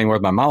 money where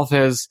my mouth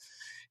is.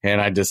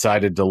 And I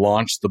decided to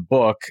launch the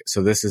book.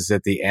 So this is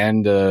at the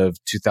end of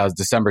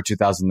December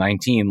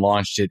 2019,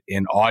 launched it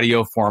in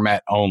audio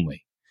format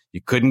only.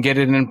 You couldn't get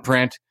it in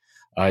print.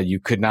 You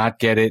could not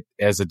get it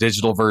as a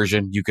digital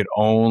version. You could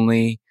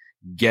only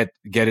get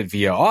it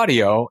via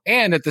audio.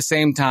 And at the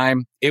same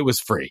time, it was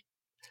free.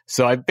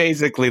 So I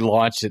basically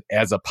launched it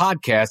as a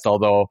podcast,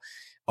 although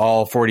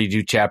all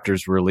 42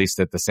 chapters were released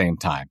at the same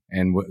time.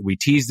 And we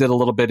teased it a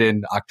little bit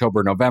in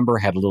October, November,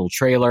 had a little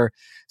trailer,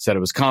 said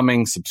it was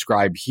coming,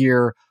 subscribe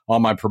here. All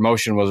my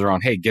promotion was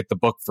around, hey, get the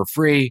book for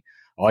free.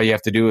 All you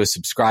have to do is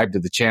subscribe to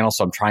the channel.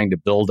 So I'm trying to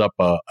build up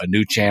a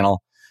new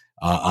channel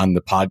on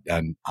the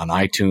on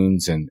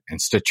iTunes and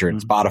Stitcher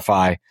and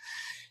Spotify.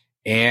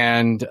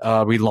 And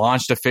we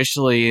launched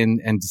officially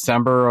in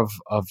December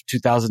of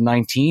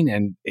 2019.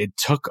 And it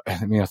took,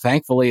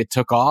 thankfully it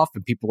took off,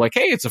 and people were like,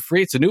 hey, it's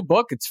a new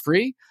book. It's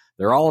free.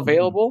 They're all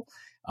available.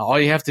 All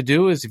you have to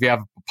do is, if you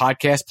have a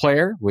podcast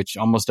player, which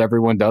almost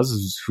everyone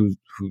does, who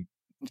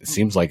it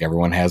seems like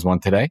everyone has one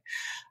today,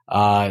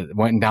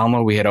 went and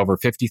download. We had over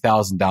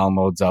 50,000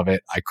 downloads of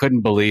it. I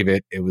couldn't believe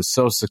it. It was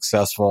so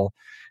successful.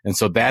 And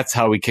so that's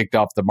how we kicked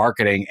off the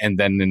marketing. And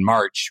then in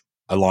March,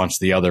 I launched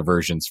the other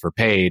versions for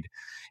paid.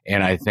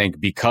 And I think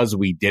because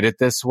we did it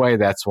this way,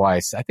 that's why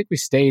I think we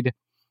stayed.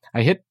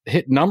 I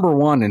hit number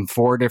 1 in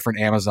 4 different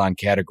Amazon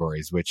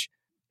categories, which,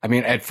 I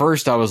mean, at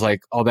first I was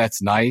like, oh,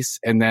 that's nice.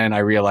 And then I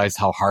realized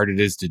how hard it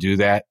is to do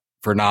that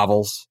for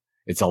novels.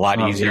 It's a lot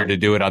easier to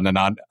do it on the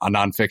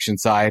nonfiction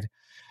side.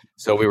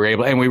 So we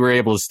were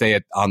able to stay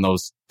on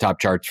those top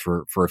charts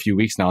for a few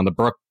weeks now. And the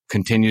book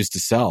continues to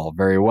sell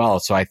very well.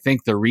 So I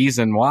think the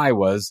reason why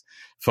was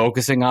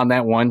focusing on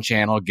that one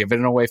channel, giving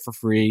it away for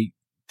free,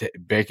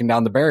 breaking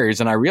down the barriers.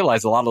 And I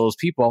realized a lot of those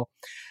people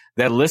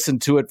that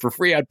listened to it for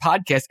free on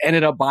podcast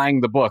ended up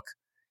buying the book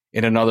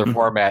in another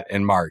format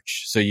in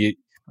March. So you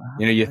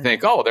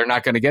think, oh, they're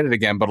not going to get it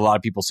again. But a lot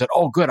of people said,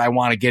 oh, good, I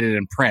want to get it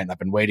in print. I've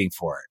been waiting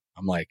for it.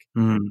 I'm like,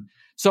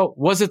 So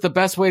was it the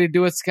best way to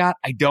do it, Scott?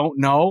 I don't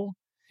know.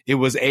 It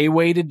was a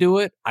way to do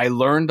it. I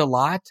learned a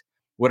lot.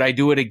 Would I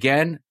do it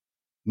again?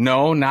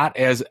 No, not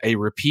as a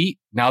repeat.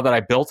 Now that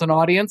I built an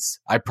audience,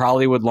 I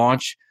probably would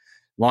launch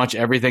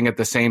everything at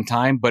the same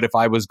time. But if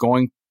I was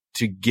going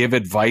to give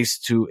advice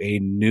to a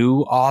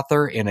new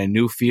author in a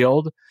new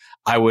field,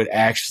 I would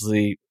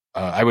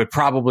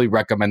probably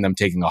recommend them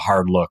taking a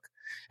hard look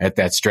at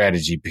that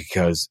strategy,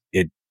 because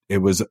it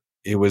was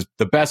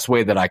the best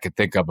way that I could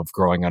think of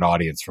growing an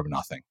audience from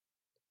nothing.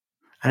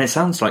 And it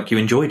sounds like you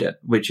enjoyed it,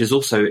 which is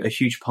also a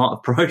huge part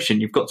of promotion.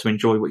 You've got to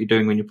enjoy what you're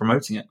doing when you're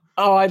promoting it.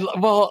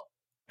 Oh,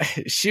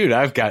 shoot,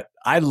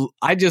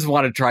 I just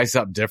want to try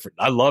something different.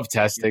 I love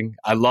testing.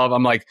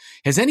 I'm like,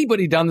 has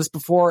anybody done this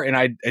before? And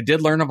I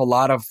did learn of a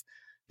lot of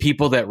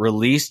people that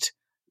released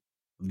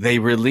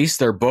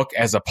their book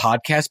as a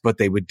podcast, but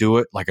they would do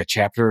it like a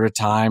chapter at a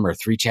time or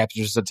 3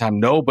 chapters at a time.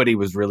 Nobody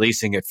was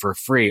releasing it for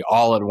free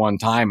all at one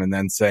time and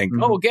then saying,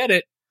 oh, get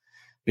it.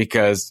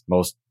 Because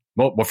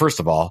first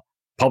of all,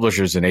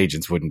 publishers and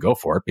agents wouldn't go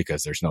for it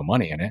because there's no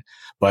money in it.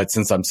 But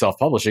since I'm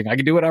self-publishing, I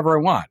can do whatever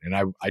I want. And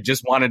I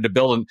just wanted to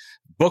build.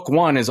 Book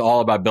 1 is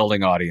all about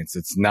building audience.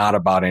 It's not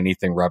about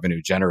anything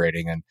revenue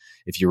generating. And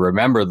if you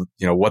remember,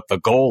 what the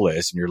goal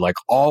is, and you're like,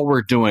 all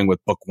we're doing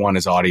with book 1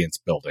 is audience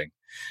building,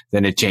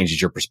 then it changes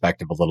your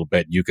perspective a little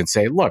bit. You can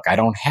say, look, I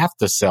don't have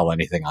to sell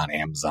anything on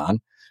Amazon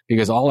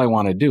because all I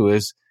want to do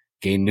is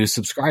gain new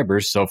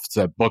subscribers. So if it's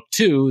at book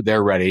 2,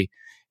 they're ready.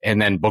 And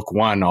then book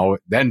one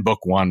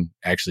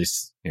actually,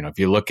 if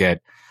you look at,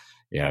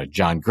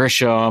 John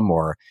Grisham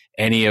or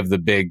any of the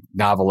big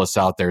novelists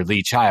out there,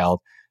 Lee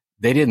Child,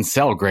 they didn't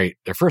sell great.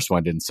 Their first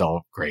one didn't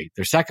sell great.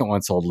 Their second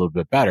one sold a little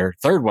bit better.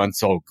 Third one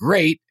sold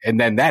great. And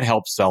then that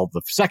helped sell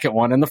the second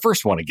one and the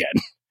first one again.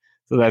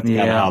 So that's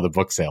kind of how the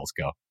book sales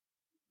go.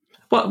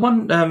 Well,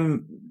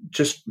 one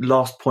just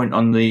last point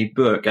on the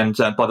book. And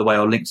by the way,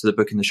 I'll link to the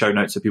book in the show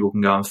notes so people can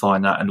go and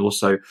find that. And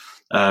also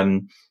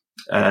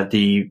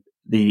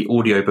the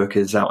audiobook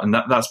is out, and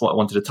that's what I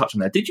wanted to touch on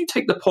there. Did you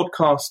take the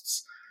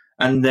podcasts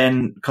and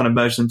then kind of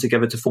merge them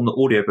together to form the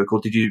audiobook, or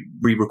did you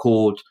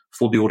re-record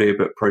for the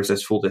audiobook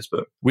process for this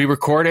book? We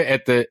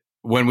recorded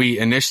when we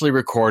initially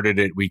recorded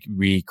it, we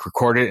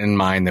recorded in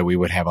mind that we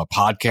would have a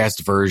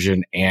podcast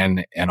version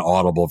and an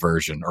audible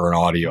version or an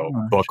audio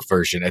book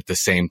version at the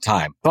same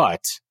time.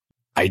 But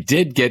I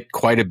did get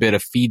quite a bit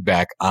of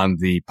feedback on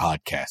the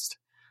podcast.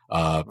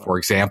 For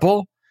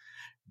example,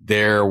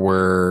 there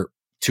were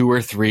 2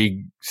 or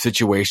 3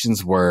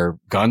 situations where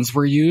guns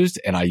were used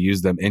and I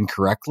used them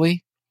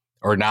incorrectly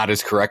or not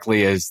as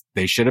correctly as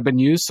they should have been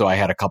used. So I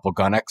had a couple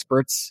gun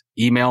experts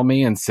email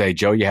me and say,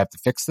 Joe, you have to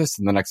fix this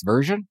in the next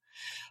version.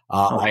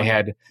 I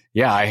had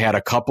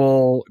a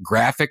couple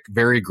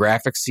very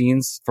graphic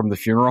scenes from the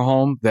funeral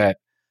home that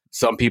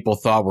some people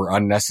thought were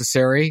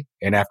unnecessary.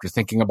 And after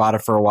thinking about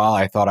it for a while,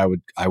 I thought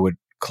I would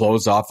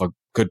close off a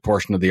good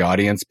portion of the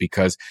audience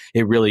because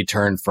it really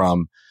turned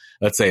from,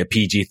 let's say, a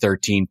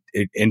PG-13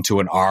 into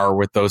an R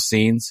with those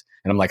scenes.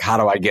 And I'm like, how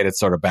do I get it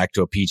sort of back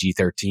to a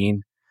PG-13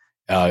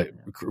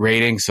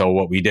 rating? So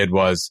what we did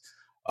was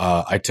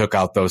I took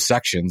out those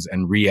sections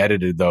and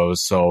re-edited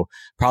those. So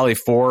probably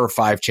 4 or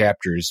 5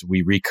 chapters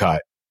we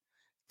recut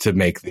to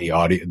make the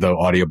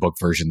audiobook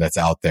version that's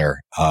out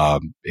there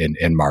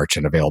in March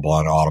and available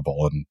on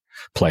Audible and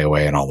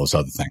Playaway and all those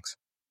other things.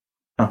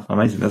 Oh,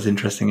 amazing. That's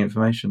interesting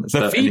information.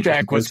 The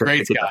feedback was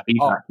great, Scott.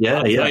 I'll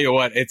tell you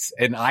what,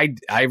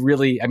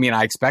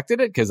 I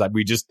expected it because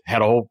we just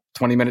had a whole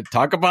 20-minute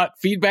talk about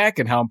feedback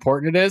and how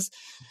important it is.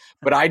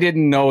 But I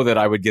didn't know that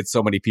I would get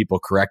so many people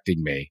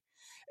correcting me.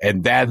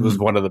 And that was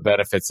one of the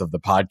benefits of the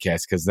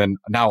podcast, because then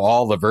now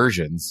all the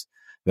versions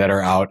that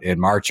are out in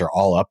March are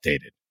all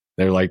updated.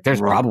 They're like, there's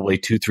probably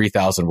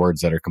 2,000-3,000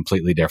 words that are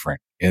completely different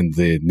in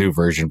the new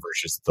version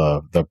versus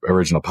the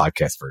original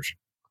podcast version.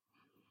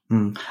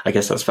 I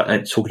guess that's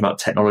talking about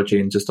technology,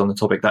 and just on the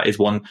topic, that is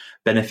one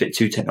benefit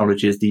to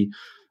technology is the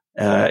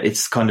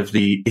it's kind of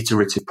the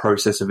iterative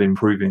process of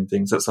improving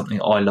things. That's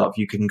something I love.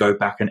 You can go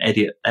back and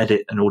edit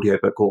an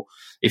audiobook, or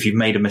if you've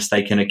made a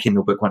mistake in a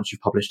Kindle book once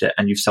you've published it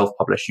and you've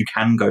self-published, you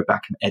can go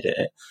back and edit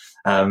it.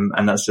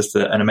 And that's just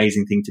an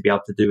amazing thing to be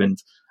able to do,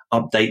 and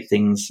update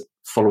things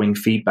following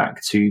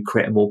feedback to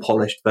create a more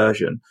polished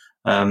version.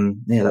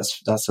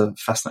 That's a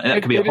fascinating.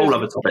 That could be a whole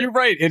other topic. You're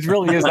right. It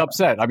really is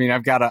upset. I mean,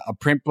 I've got a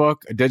print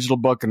book, a digital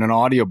book, and an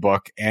audio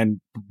book,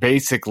 and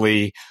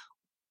basically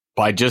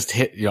by just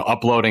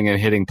uploading and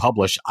hitting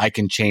publish, I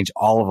can change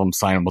all of them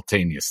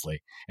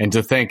simultaneously. And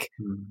to think,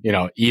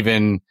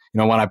 even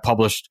when I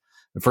published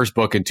the first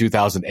book in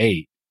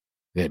 2008,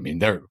 I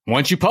mean,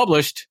 once you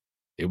published,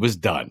 it was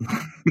done.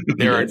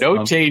 There are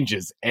no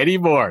changes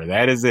anymore.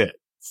 That is it.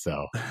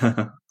 So.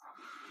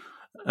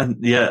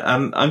 And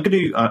I'm going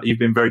to, you've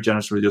been very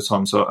generous with your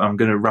time, so I'm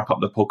going to wrap up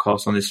the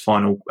podcast on this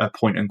final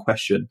point and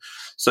question.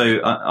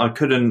 So I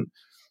couldn't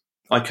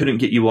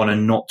get you on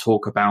and not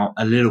talk about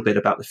a little bit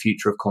about the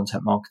future of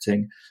content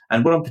marketing.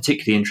 And what I'm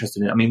particularly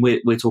interested in, I mean,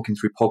 we're talking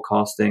through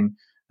podcasting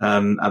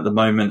at the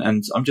moment,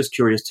 and I'm just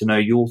curious to know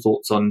your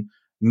thoughts on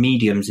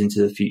mediums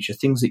into the future,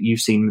 things that you've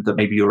seen that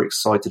maybe you're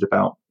excited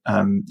about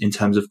in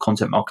terms of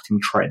content marketing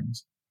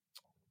trends.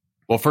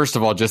 Well, first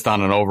of all, just on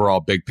an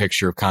overall big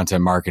picture of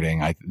content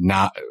marketing,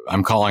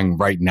 I'm calling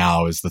right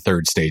now is the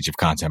third stage of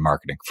content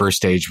marketing. First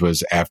stage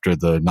was after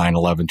the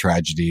 9/11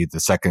 tragedy. The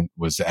second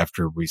was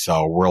after we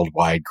saw a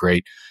worldwide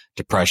Great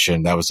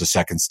Depression. That was the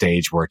second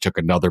stage where it took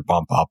another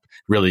bump up,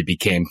 really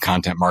became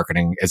content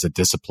marketing as a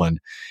discipline.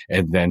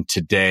 And then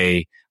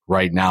today,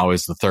 right now,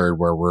 is the third,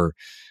 where we're,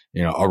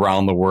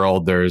 around the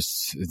world,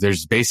 there's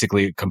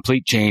basically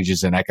complete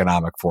changes in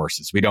economic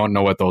forces. We don't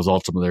know what those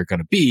ultimately are going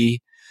to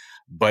be,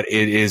 but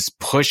it is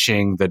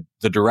pushing,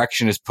 the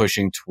direction is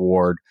pushing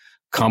toward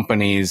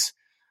companies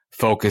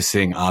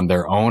focusing on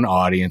their own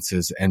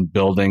audiences and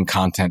building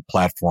content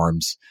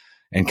platforms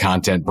and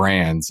content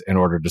brands in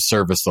order to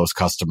service those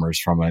customers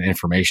from an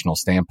informational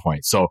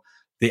standpoint. So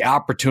the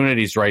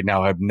opportunities right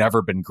now have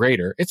never been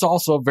greater. It's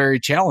also very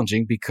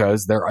challenging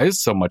because there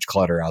is so much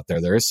clutter out there.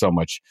 There is so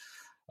much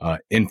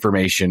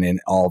information in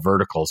all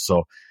verticals.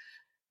 So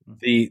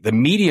the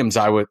mediums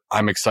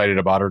I'm excited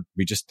about, or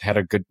we just had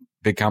a good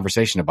big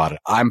conversation about it.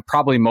 I'm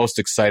probably most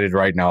excited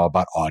right now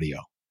about audio.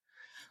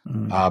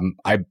 I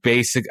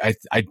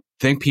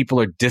think people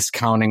are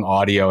discounting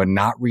audio and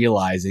not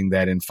realizing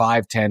that in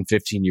 5, 10,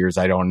 15 years,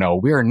 I don't know,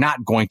 we are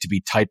not going to be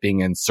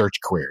typing in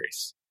search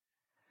queries.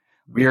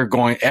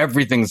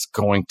 Everything's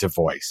going to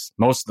voice.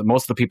 Most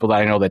of the people that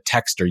I know that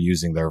text are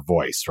using their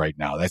voice right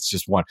now. That's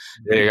just one.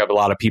 They have a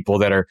lot of people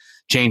that are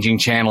changing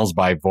channels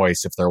by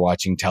voice if they're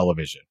watching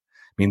television.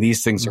 I mean,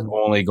 these things are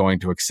only going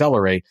to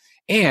accelerate.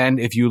 And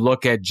if you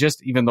look at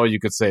even though you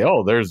could say,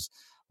 oh, there's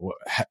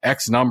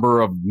X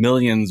number of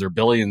millions or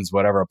billions,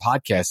 whatever,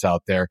 podcasts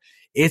out there,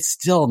 it's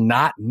still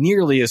not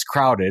nearly as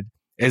crowded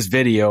as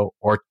video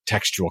or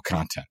textual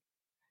content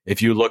if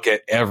you look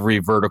at every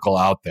vertical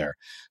out there.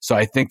 So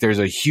I think there's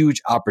a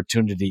huge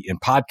opportunity in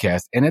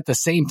podcasts. And at the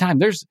same time,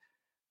 there's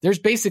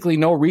basically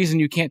no reason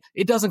you can't.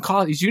 It doesn't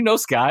cost, as you know,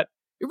 Scott,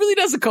 it really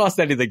doesn't cost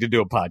anything to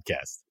do a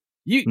podcast.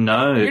 You're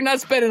not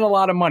spending a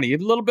lot of money. A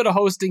little bit of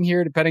hosting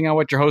here, depending on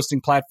what your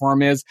hosting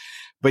platform is.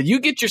 But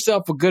you get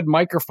yourself a good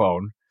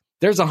microphone.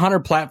 There's 100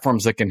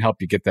 platforms that can help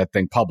you get that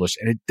thing published,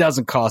 and it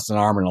doesn't cost an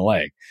arm and a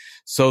leg.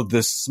 So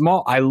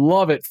I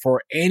love it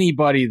for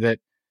anybody that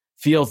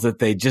feels that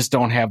they just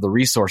don't have the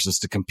resources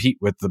to compete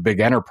with the big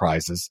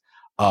enterprises.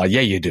 Yeah,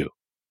 you do.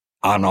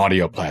 On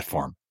audio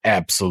platform.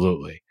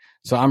 Absolutely.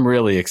 So I'm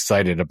really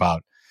excited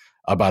about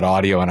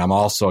audio, and I'm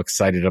also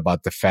excited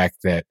about the fact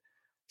that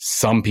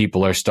some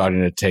people are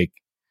starting to take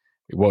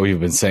what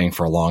we've been saying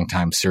for a long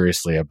time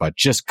seriously about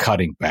just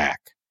cutting back.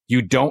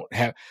 You don't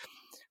have,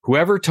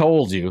 whoever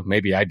told you,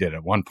 maybe I did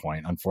at one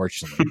point,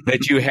 unfortunately,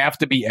 that you have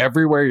to be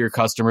everywhere your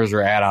customers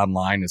are at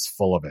online is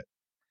full of it.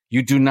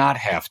 You do not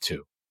have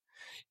to.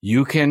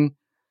 You can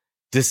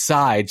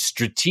decide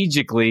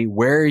strategically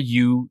where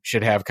you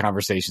should have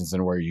conversations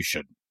and where you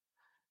shouldn't.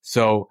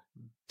 So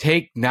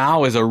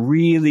now is a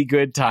really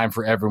good time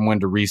for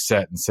everyone to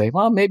reset and say,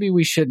 well, maybe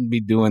we shouldn't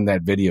be doing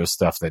that video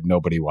stuff that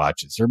nobody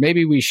watches, or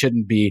maybe we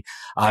shouldn't be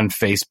on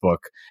Facebook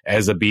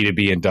as a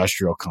B2B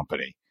industrial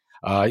company.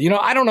 I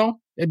don't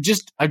know.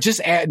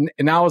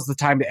 Now is the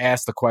time to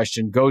ask the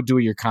question, go do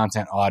your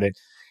content audit.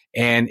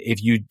 And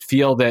if you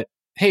feel that,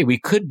 hey, we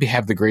could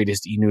have the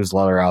greatest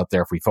e-newsletter out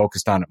there if we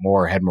focused on it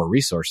more, had more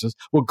resources,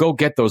 well, go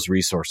get those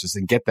resources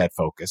and get that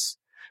focus,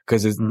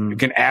 because you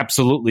can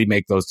absolutely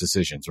make those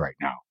decisions right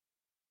now.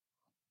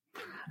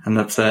 And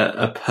that's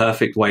a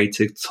perfect way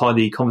to tie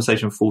the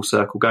conversation full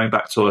circle. Going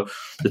back to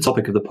the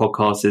topic of the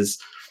podcast is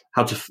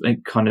how to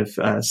kind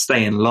of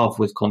stay in love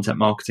with content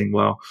marketing.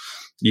 Well,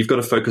 you've got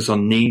to focus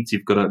on needs.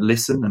 You've got to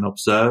listen and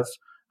observe.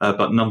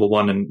 But number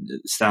one, and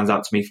it stands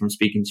out to me from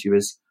speaking to you,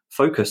 is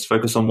focus.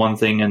 Focus on one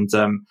thing, and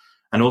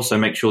also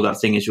make sure that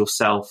thing is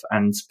yourself,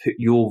 and put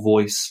your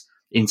voice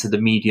into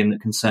the medium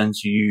that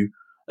concerns you,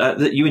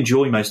 that you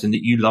enjoy most and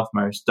that you love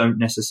most. Don't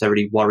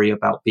necessarily worry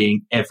about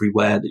being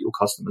everywhere that your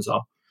customers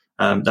are.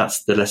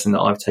 That's the lesson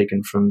that I've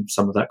taken from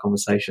some of that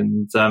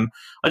conversation. And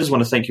I just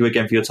want to thank you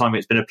again for your time.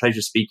 It's been a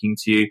pleasure speaking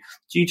to you.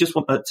 Do you just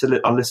want to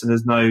let our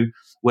listeners know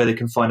where they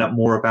can find out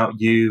more about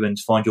you and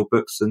find your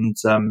books and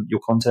your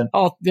content?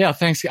 Oh, yeah,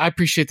 thanks. I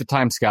appreciate the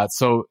time, Scott.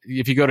 So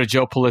if you go to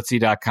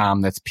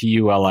joepulizzi.com, that's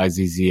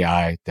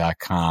PULIZZI.com,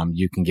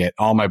 you can get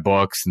all my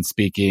books and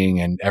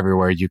speaking and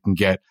everywhere you can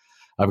get.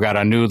 I've got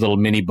a new little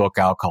mini book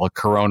out called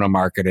Corona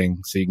Marketing.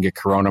 So you can get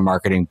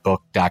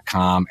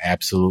coronamarketingbook.com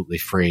absolutely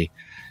free.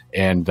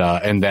 And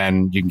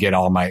then you can get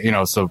all my,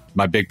 so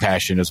my big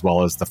passion as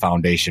well as the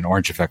foundation,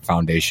 Orange Effect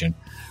Foundation,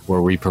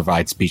 where we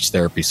provide speech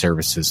therapy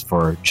services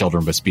for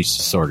children with speech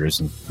disorders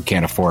and who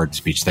can't afford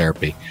speech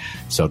therapy.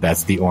 So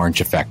that's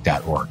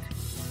theorangeeffect.org.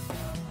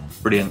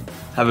 Brilliant.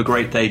 Have a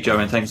great day, Joe,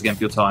 and thanks again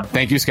for your time.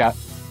 Thank you, Scott.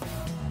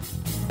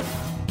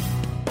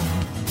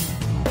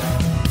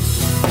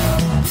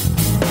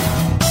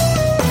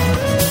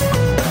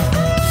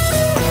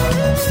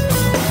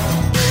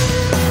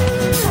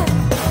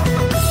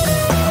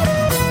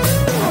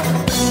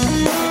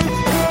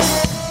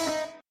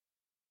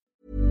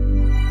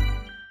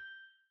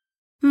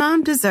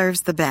 Mom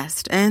deserves the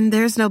best, and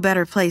there's no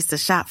better place to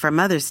shop for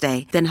Mother's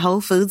Day than Whole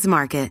Foods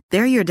Market.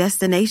 They're your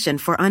destination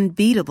for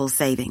unbeatable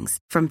savings,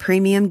 from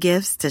premium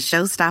gifts to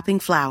show-stopping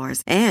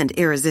flowers and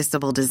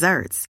irresistible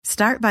desserts.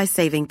 Start by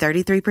saving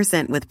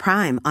 33% with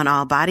Prime on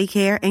all body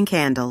care and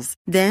candles.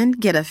 Then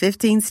get a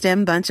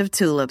 15-stem bunch of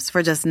tulips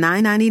for just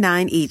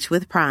 $9.99 each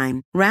with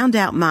Prime. Round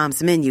out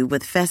Mom's menu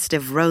with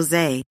festive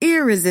rosé,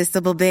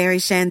 irresistible berry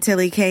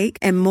chantilly cake,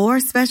 and more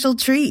special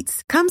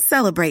treats. Come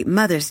celebrate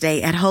Mother's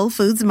Day at Whole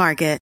Foods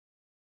Market.